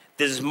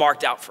that is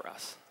marked out for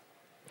us.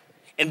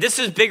 And this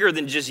is bigger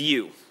than just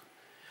you.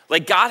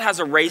 Like God has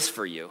a race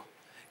for you.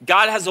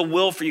 God has a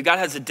will for you. God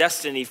has a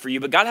destiny for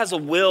you. But God has a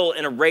will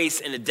and a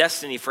race and a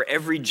destiny for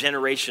every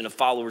generation of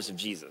followers of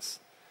Jesus.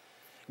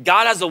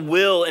 God has a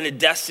will and a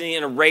destiny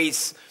and a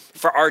race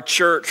for our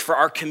church, for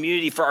our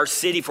community, for our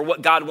city, for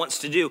what God wants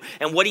to do.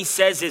 And what he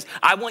says is,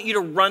 I want you to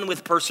run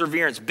with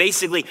perseverance.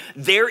 Basically,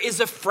 there is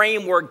a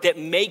framework that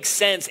makes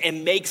sense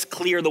and makes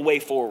clear the way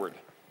forward.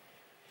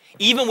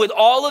 Even with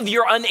all of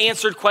your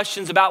unanswered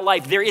questions about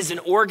life, there is an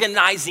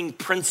organizing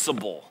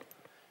principle.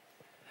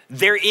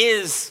 There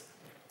is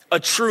a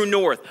true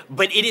north,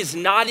 but it is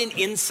not an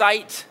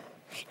insight.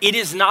 It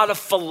is not a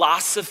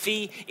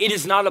philosophy. It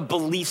is not a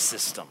belief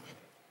system.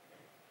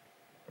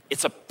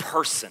 It's a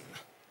person.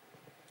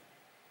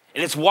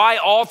 And it's why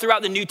all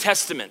throughout the New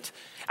Testament,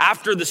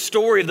 after the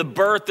story of the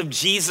birth of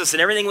Jesus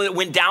and everything that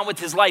went down with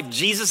his life,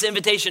 Jesus'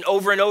 invitation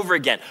over and over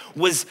again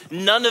was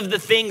none of the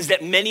things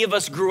that many of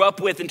us grew up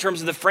with in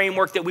terms of the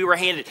framework that we were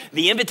handed.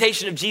 The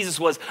invitation of Jesus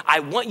was, I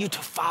want you to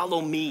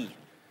follow me.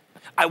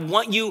 I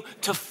want you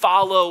to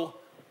follow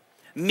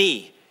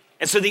me.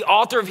 And so the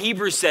author of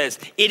Hebrews says,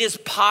 it is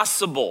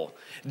possible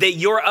that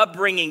your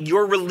upbringing,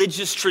 your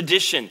religious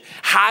tradition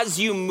has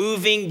you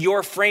moving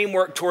your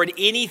framework toward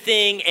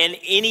anything and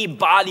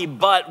anybody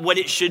but what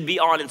it should be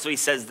on. And so he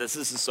says this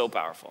is so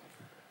powerful.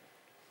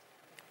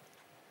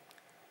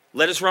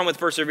 Let us run with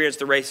perseverance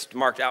the race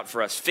marked out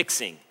for us,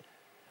 fixing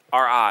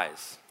our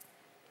eyes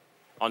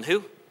on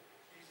who?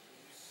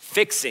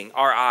 Fixing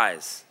our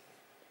eyes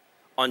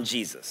on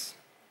Jesus.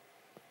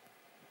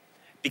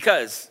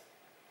 Because,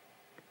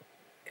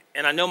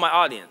 and I know my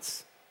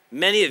audience,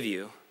 many of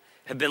you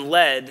have been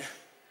led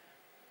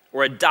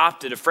or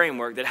adopted a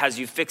framework that has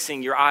you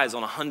fixing your eyes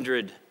on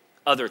 100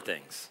 other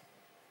things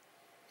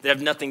that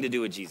have nothing to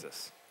do with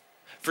Jesus.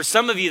 For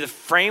some of you, the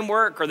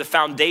framework or the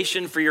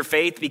foundation for your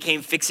faith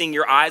became fixing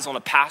your eyes on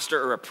a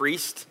pastor or a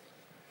priest.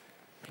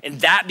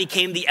 And that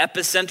became the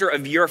epicenter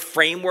of your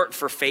framework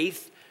for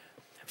faith.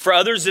 For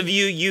others of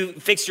you, you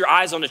fixed your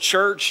eyes on a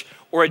church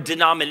or a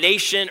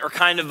denomination or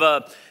kind of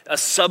a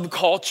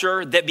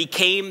subculture that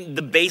became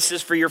the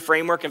basis for your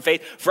framework and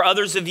faith. For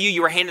others of you,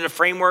 you were handed a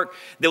framework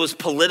that was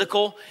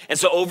political. And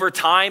so over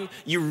time,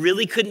 you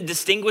really couldn't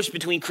distinguish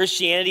between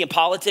Christianity and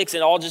politics.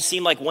 It all just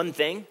seemed like one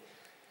thing.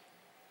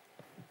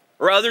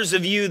 Or others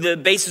of you, the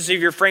basis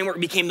of your framework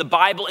became the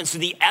Bible. And so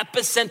the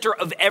epicenter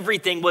of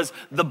everything was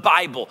the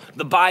Bible,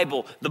 the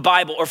Bible, the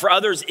Bible. Or for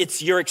others,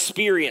 it's your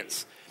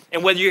experience.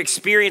 And whether your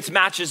experience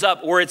matches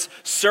up or it's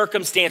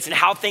circumstance and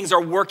how things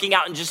are working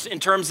out and just in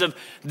terms of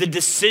the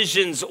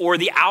decisions or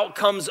the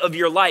outcomes of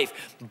your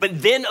life.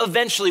 But then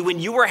eventually when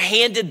you were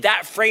handed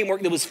that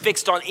framework that was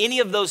fixed on any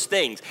of those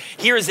things,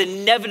 here is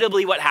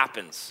inevitably what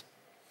happens.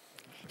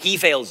 He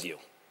fails you.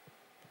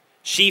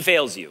 She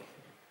fails you.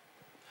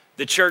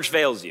 The church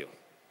fails you.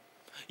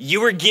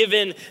 You were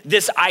given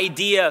this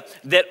idea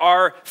that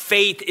our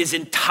faith is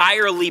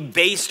entirely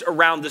based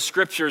around the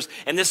scriptures,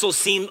 and this will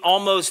seem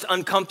almost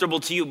uncomfortable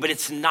to you, but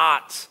it's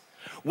not.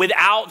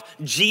 Without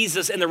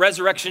Jesus and the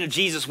resurrection of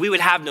Jesus, we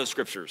would have no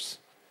scriptures.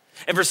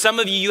 And for some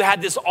of you, you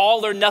had this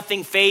all or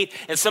nothing faith,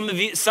 and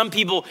some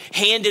people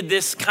handed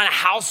this kind of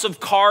house of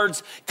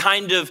cards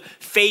kind of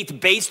faith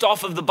based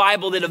off of the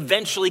Bible that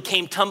eventually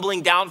came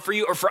tumbling down for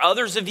you. Or for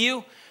others of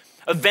you,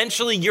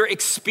 eventually your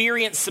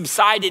experience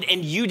subsided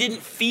and you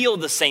didn't feel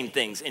the same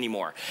things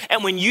anymore.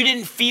 And when you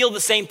didn't feel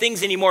the same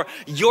things anymore,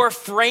 your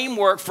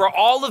framework for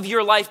all of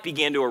your life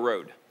began to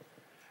erode.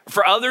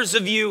 For others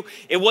of you,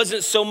 it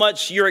wasn't so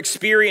much your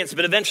experience,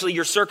 but eventually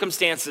your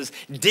circumstances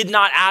did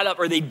not add up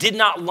or they did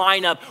not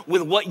line up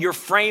with what your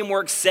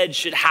framework said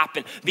should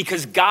happen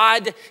because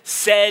God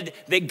said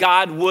that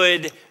God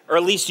would, or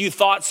at least you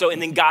thought so,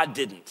 and then God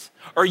didn't.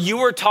 Or you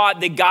were taught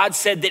that God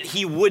said that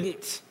he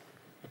wouldn't,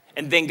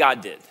 and then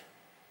God did.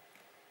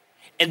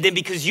 And then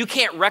because you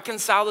can't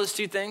reconcile those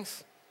two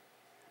things,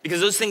 because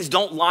those things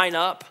don't line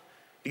up,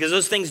 because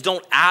those things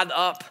don't add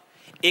up,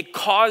 it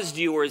caused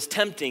you or is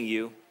tempting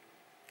you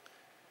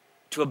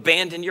to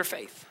abandon your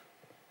faith,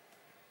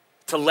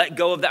 to let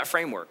go of that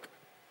framework,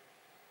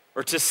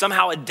 or to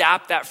somehow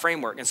adapt that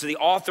framework. And so the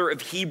author of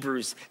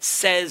Hebrews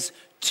says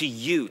to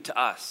you, to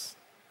us,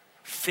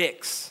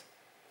 fix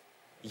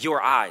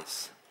your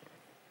eyes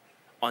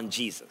on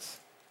Jesus.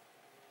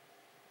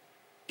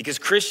 Because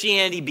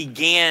Christianity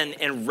began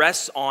and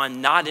rests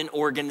on not an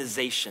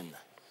organization.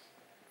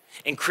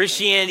 And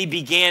Christianity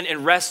began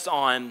and rests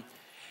on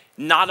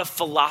not a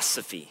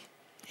philosophy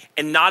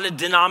and not a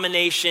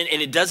denomination,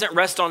 and it doesn't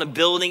rest on a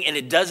building and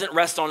it doesn't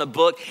rest on a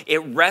book. It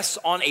rests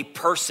on a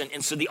person.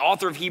 And so the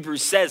author of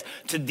Hebrews says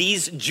to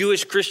these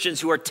Jewish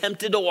Christians who are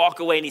tempted to walk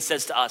away, and he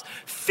says to us,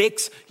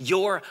 fix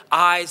your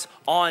eyes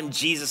on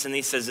Jesus. And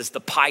he says it's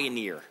the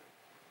pioneer.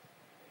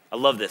 I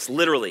love this,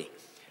 literally.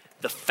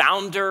 The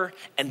founder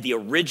and the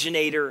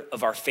originator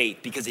of our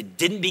faith, because it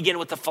didn't begin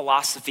with a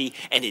philosophy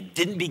and it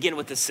didn't begin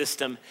with a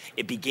system,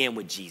 it began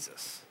with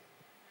Jesus.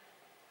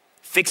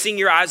 Fixing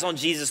your eyes on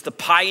Jesus, the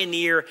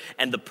pioneer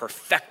and the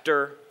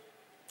perfecter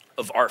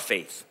of our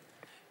faith.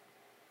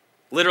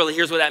 Literally,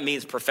 here's what that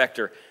means,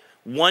 perfecter.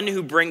 One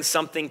who brings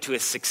something to a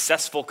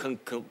successful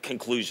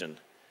conclusion.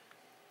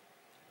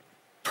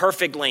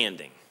 Perfect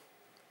landing.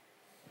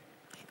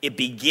 It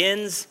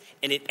begins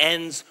and it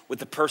ends with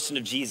the person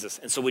of Jesus.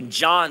 And so when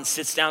John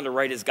sits down to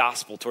write his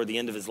gospel toward the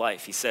end of his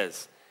life, he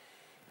says,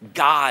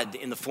 God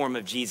in the form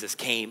of Jesus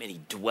came and he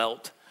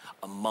dwelt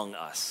among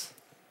us.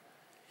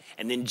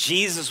 And then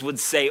Jesus would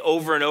say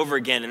over and over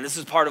again, and this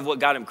is part of what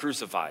got him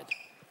crucified,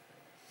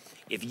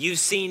 if you've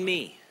seen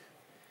me,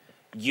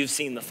 you've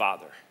seen the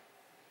Father.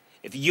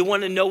 If you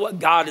want to know what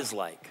God is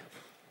like,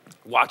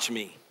 watch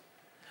me.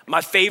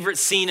 My favorite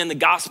scene in the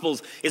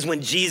Gospels is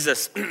when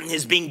Jesus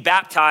is being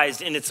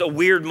baptized, and it's a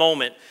weird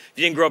moment. If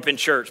you didn't grow up in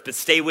church, but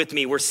stay with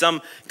me, where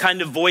some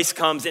kind of voice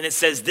comes and it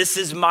says, this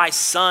is my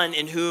son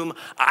in whom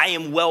I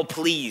am well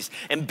pleased.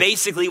 And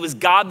basically it was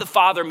God the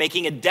Father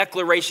making a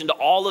declaration to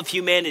all of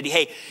humanity.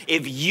 Hey,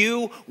 if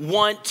you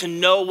want to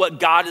know what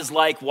God is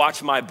like,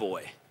 watch my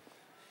boy.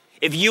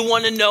 If you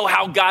want to know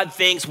how God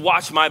thinks,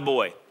 watch my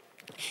boy.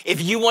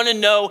 If you want to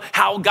know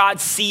how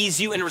God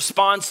sees you and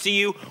responds to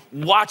you,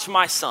 watch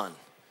my son.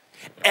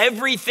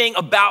 Everything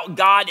about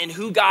God and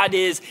who God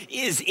is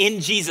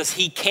in Jesus.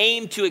 He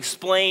came to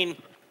explain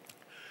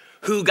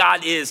who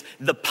God is,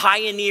 the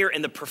pioneer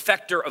and the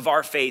perfecter of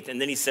our faith.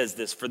 And then he says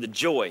this, for the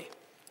joy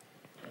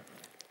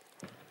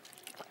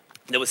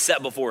that was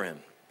set before him,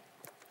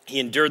 he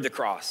endured the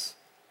cross,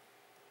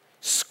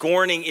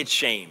 scorning its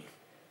shame.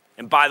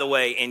 And by the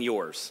way, and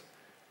yours.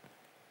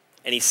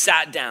 And he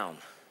sat down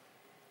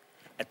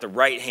at the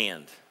right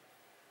hand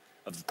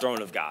of the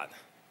throne of God.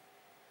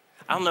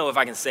 I don't know if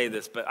I can say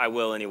this, but I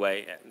will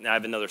anyway. I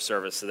have another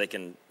service so they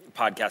can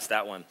podcast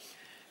that one.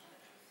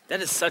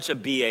 That is such a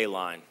BA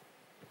line.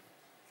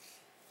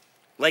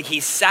 Like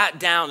he sat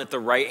down at the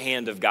right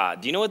hand of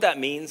God. Do you know what that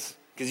means?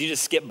 Because you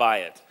just skip by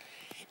it.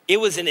 It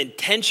was an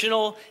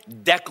intentional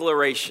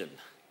declaration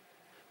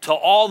to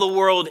all the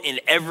world in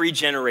every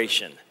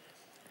generation.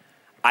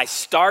 I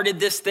started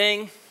this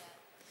thing.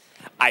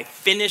 I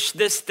finished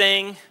this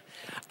thing.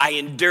 I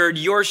endured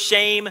your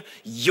shame,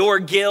 your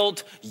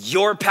guilt,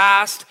 your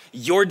past,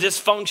 your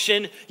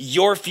dysfunction,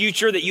 your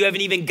future that you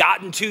haven't even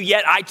gotten to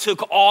yet. I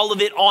took all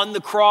of it on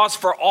the cross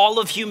for all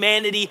of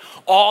humanity,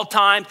 all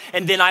time.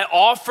 And then I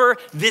offer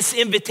this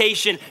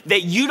invitation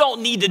that you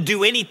don't need to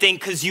do anything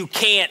because you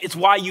can't. It's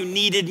why you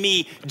needed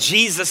me.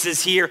 Jesus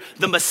is here.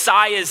 The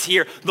Messiah is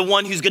here. The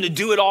one who's going to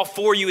do it all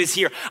for you is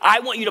here. I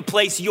want you to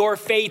place your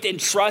faith and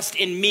trust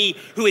in me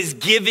who has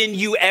given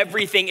you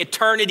everything,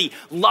 eternity,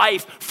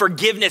 life,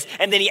 forgiveness.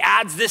 And then he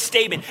adds this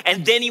statement,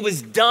 and then he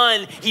was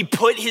done. He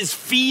put his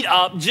feet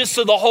up just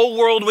so the whole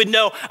world would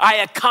know I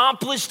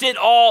accomplished it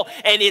all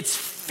and it's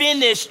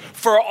finished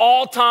for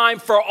all time,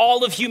 for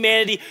all of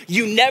humanity.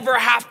 You never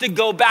have to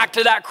go back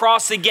to that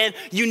cross again.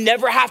 You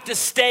never have to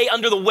stay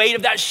under the weight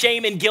of that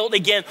shame and guilt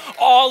again.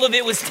 All of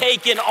it was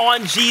taken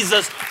on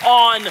Jesus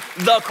on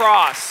the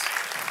cross.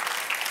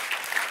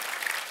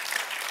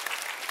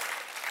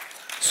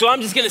 So I'm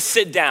just going to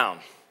sit down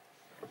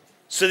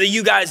so that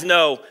you guys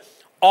know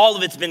all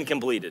of it's been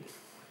completed.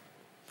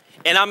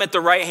 And I'm at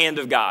the right hand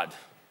of God.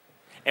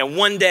 And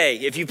one day,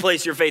 if you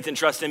place your faith and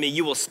trust in me,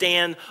 you will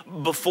stand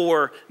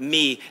before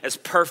me as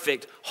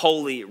perfect,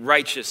 holy,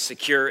 righteous,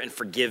 secure, and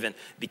forgiven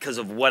because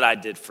of what I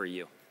did for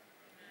you.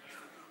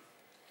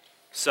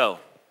 So,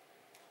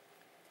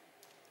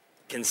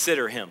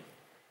 consider him.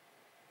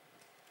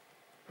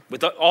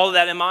 With all of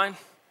that in mind,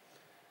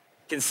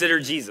 consider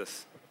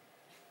Jesus.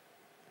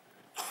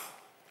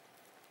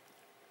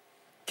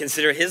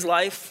 Consider his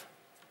life,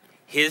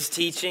 his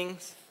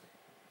teachings,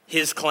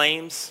 his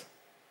claims,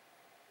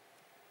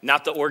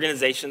 not the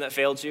organization that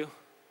failed you,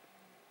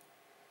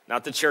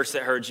 not the church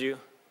that heard you,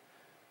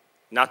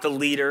 not the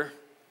leader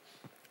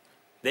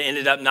that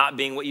ended up not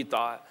being what you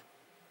thought,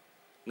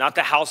 not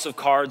the house of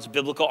cards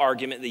biblical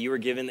argument that you were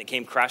given that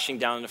came crashing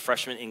down in a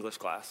freshman English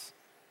class.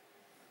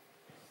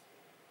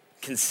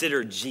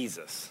 Consider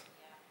Jesus,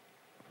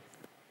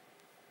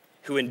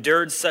 who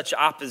endured such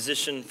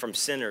opposition from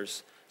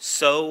sinners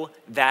so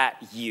that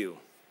you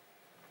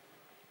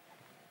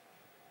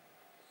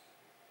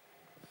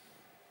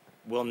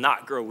will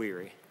not grow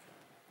weary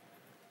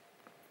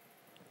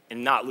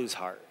and not lose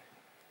heart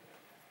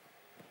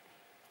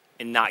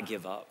and not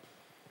give up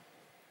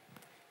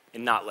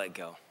and not let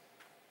go.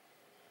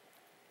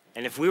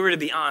 And if we were to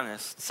be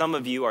honest, some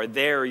of you are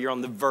there, you're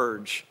on the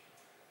verge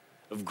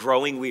of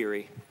growing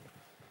weary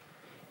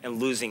and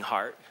losing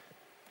heart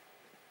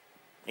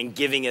and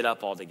giving it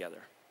up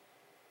altogether.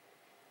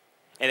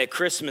 And at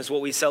Christmas,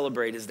 what we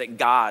celebrate is that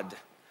God,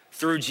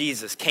 through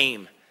Jesus,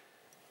 came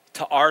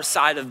to our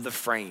side of the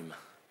frame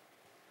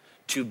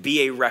to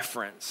be a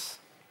reference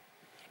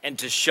and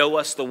to show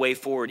us the way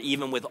forward,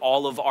 even with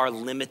all of our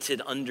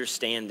limited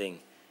understanding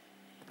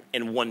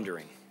and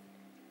wondering.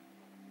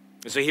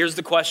 So here's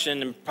the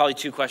question, and probably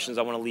two questions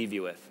I want to leave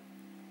you with.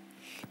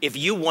 If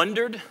you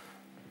wondered,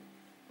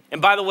 and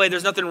by the way,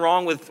 there's nothing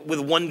wrong with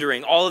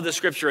wondering. All of the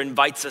scripture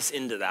invites us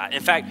into that.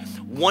 In fact,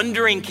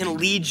 wondering can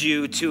lead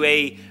you to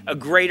a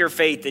greater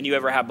faith than you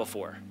ever had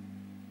before.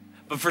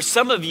 But for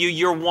some of you,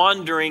 your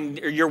wondering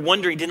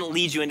didn't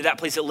lead you into that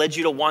place. It led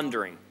you to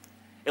wandering.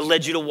 It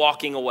led you to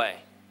walking away.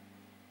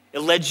 It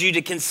led you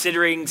to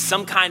considering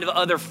some kind of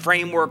other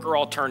framework or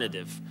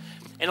alternative.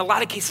 In a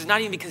lot of cases, not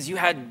even because you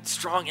had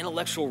strong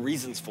intellectual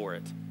reasons for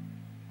it.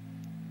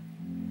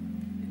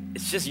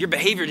 It's just your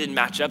behavior didn't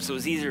match up, so it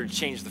was easier to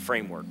change the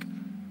framework.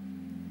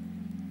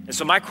 And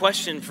so my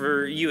question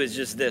for you is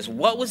just this.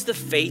 What was the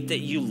faith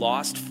that you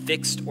lost,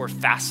 fixed, or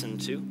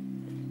fastened to?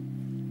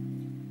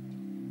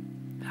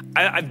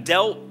 I've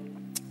dealt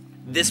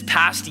this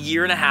past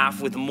year and a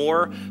half with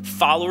more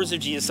followers of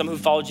Jesus, some who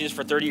followed Jesus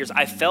for 30 years.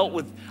 I've dealt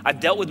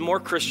with more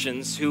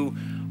Christians who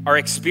are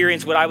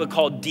experiencing what I would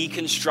call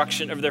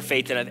deconstruction of their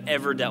faith than I've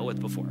ever dealt with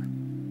before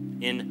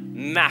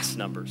in mass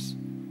numbers.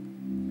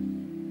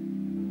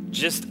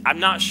 I'm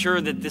not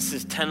sure that this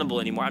is tenable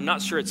anymore. I'm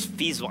not sure it's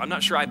feasible. I'm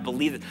not sure I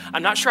believe it.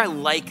 I'm not sure I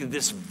like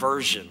this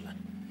version.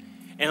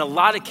 In a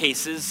lot of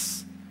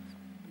cases,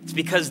 it's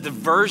because the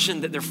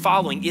version that they're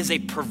following is a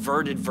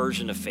perverted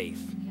version of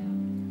faith.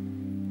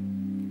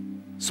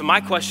 So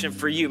my question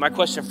for you, my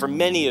question for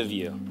many of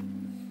you,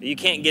 you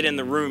can't get in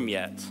the room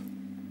yet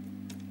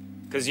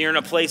because you're in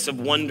a place of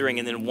wondering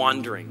and then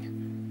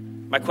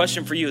wandering. My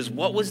question for you is,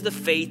 what was the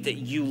faith that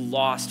you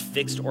lost,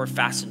 fixed, or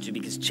fastened to?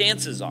 Because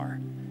chances are,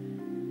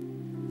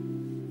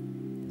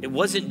 it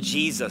wasn't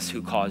Jesus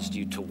who caused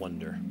you to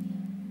wonder.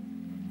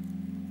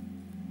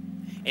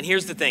 And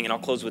here's the thing, and I'll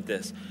close with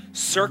this.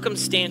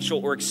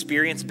 Circumstantial or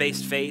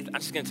experience-based faith, I'm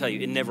just gonna tell you,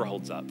 it never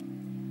holds up.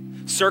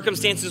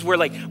 Circumstances where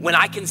when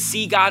I can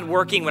see God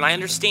working, when I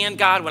understand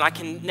God, when I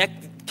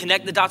connect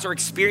connect the dots, or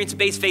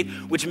experience-based faith,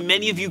 which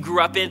many of you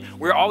grew up in.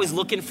 We're always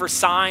looking for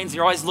signs.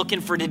 You're always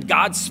looking for, did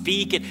God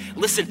speak? And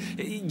listen,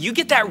 you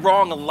get that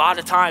wrong a lot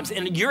of times,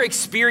 and your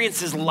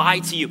experiences lie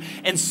to you.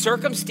 And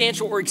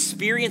circumstantial or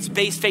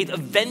experience-based faith,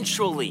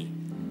 eventually,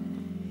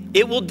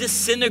 it will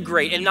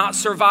disintegrate and not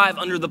survive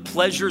under the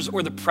pleasures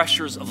or the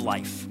pressures of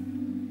life.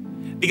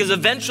 Because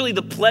eventually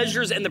the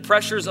pleasures and the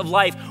pressures of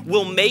life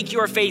will make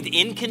your faith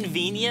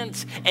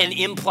inconvenient and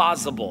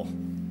implausible.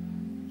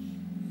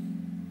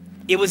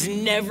 It was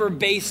never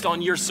based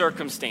on your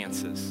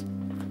circumstances.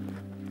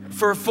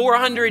 For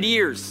 400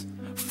 years,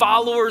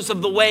 followers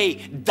of the way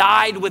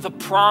died with a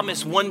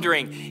promise,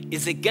 wondering,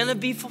 is it gonna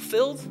be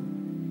fulfilled?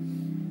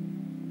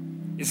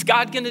 Is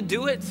God gonna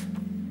do it?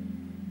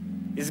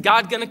 Is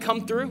God gonna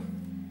come through?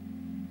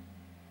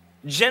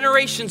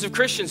 Generations of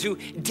Christians who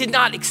did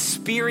not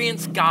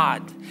experience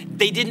God.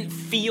 They didn't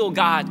feel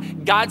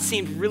God. God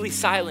seemed really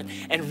silent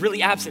and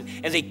really absent,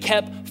 and they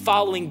kept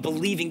following,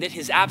 believing that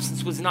his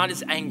absence was not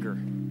his anger,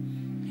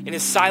 and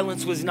his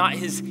silence was not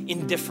his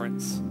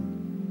indifference,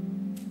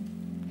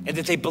 and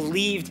that they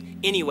believed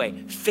anyway,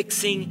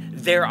 fixing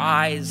their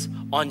eyes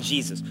on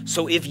Jesus.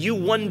 So if you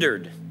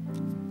wondered,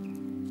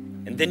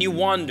 and then you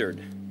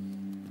wandered,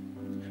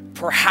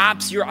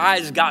 perhaps your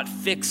eyes got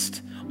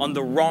fixed on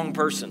the wrong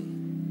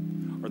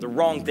person or the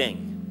wrong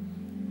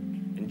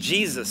thing. And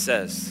Jesus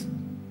says,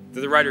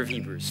 through the writer of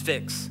Hebrews,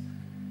 fix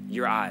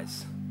your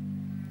eyes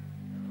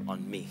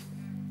on me.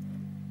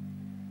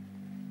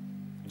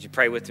 Would you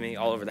pray with me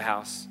all over the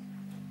house?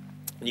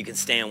 And you can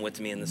stand with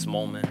me in this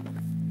moment.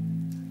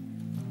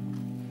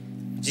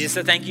 Jesus,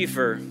 I thank you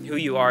for who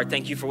you are.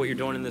 Thank you for what you're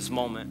doing in this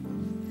moment.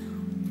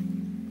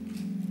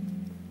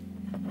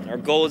 Our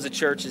goal as a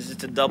church is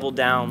to double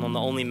down on the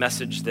only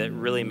message that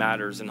really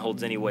matters and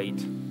holds any weight.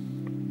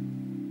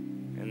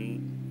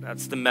 And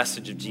that's the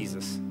message of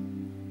Jesus.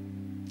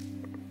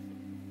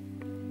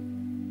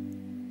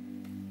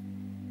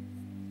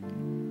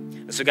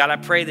 And so God, I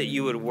pray that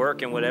you would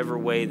work in whatever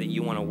way that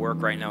you want to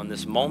work right now in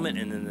this moment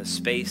and in this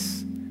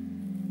space.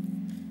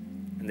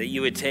 And that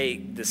you would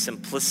take the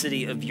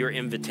simplicity of your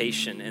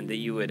invitation and that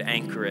you would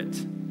anchor it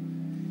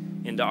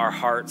into our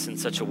hearts in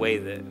such a way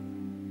that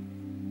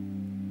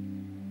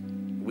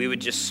we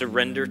would just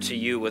surrender to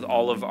you with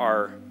all of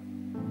our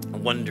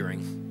wondering.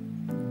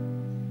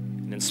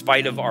 And in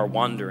spite of our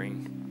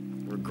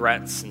wandering,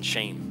 regrets and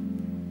shame.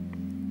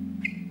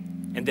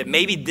 And that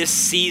maybe this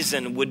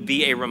season would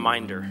be a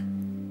reminder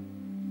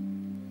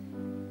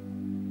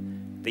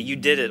that you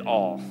did it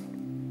all.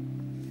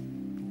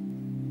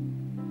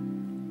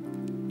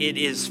 It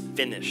is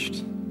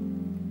finished.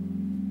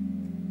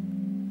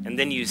 And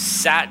then you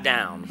sat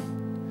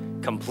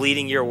down,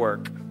 completing your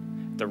work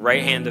at the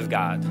right hand of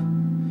God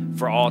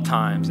for all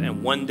times.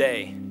 And one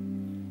day,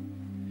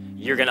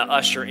 you're going to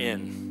usher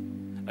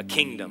in a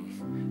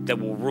kingdom that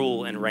will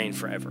rule and reign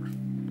forever.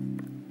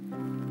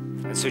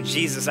 And so,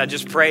 Jesus, I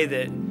just pray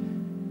that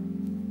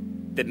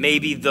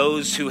maybe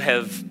those who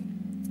have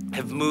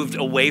moved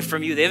away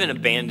from you, they haven't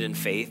abandoned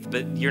faith,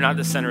 but you're not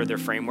the center of their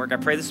framework. I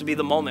pray this would be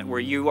the moment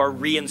where you are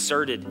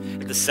reinserted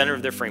at the center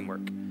of their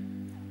framework.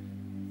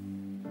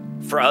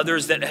 For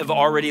others that have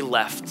already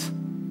left,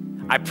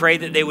 I pray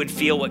that they would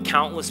feel what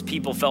countless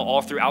people felt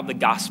all throughout the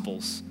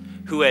Gospels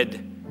who had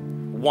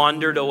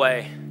wandered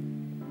away,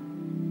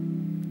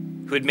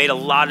 who had made a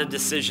lot of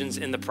decisions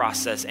in the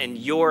process, and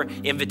your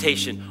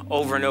invitation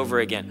over and over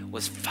again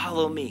was,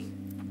 follow me.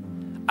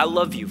 I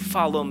love you,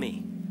 follow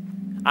me.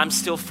 I'm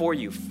still for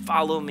you,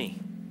 follow me.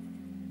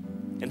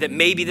 And that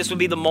maybe this would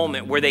be the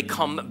moment where they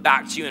come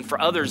back to you. And for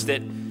others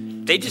that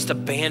they just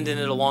abandoned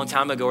it a long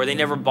time ago, or they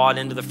never bought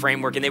into the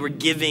framework and they were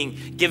given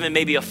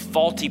maybe a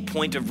faulty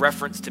point of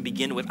reference to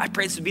begin with. I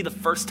pray this would be the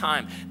first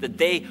time that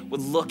they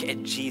would look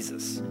at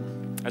Jesus.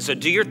 And so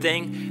do your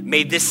thing.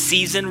 May this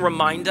season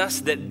remind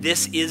us that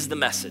this is the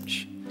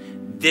message.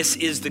 This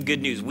is the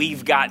good news.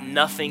 We've got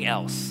nothing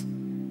else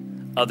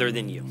other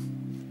than you.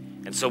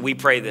 And so we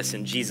pray this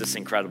in Jesus'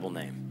 incredible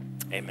name.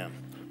 Amen.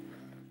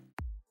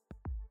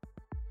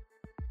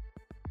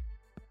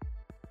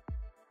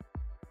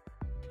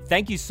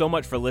 Thank you so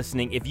much for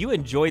listening. If you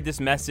enjoyed this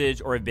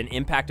message or have been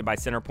impacted by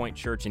Centerpoint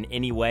Church in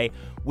any way,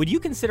 would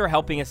you consider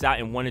helping us out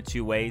in one of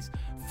two ways?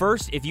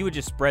 First, if you would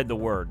just spread the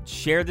word,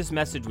 share this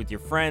message with your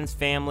friends,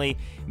 family.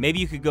 Maybe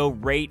you could go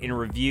rate and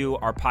review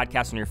our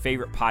podcast on your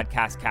favorite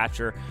podcast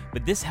catcher,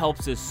 but this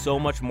helps us so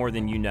much more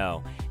than you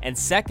know. And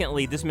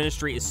secondly, this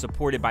ministry is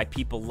supported by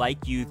people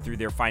like you through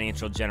their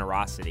financial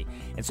generosity.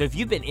 And so if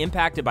you've been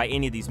impacted by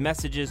any of these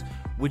messages,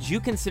 would you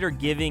consider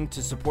giving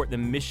to support the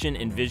mission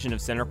and vision of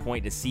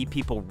Centerpoint to see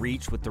people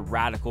reach with the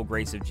radical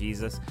grace of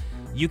Jesus?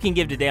 You can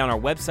give today on our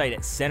website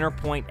at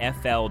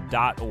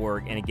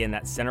centerpointfl.org. And again,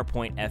 that's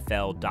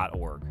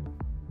centerpointfl.org.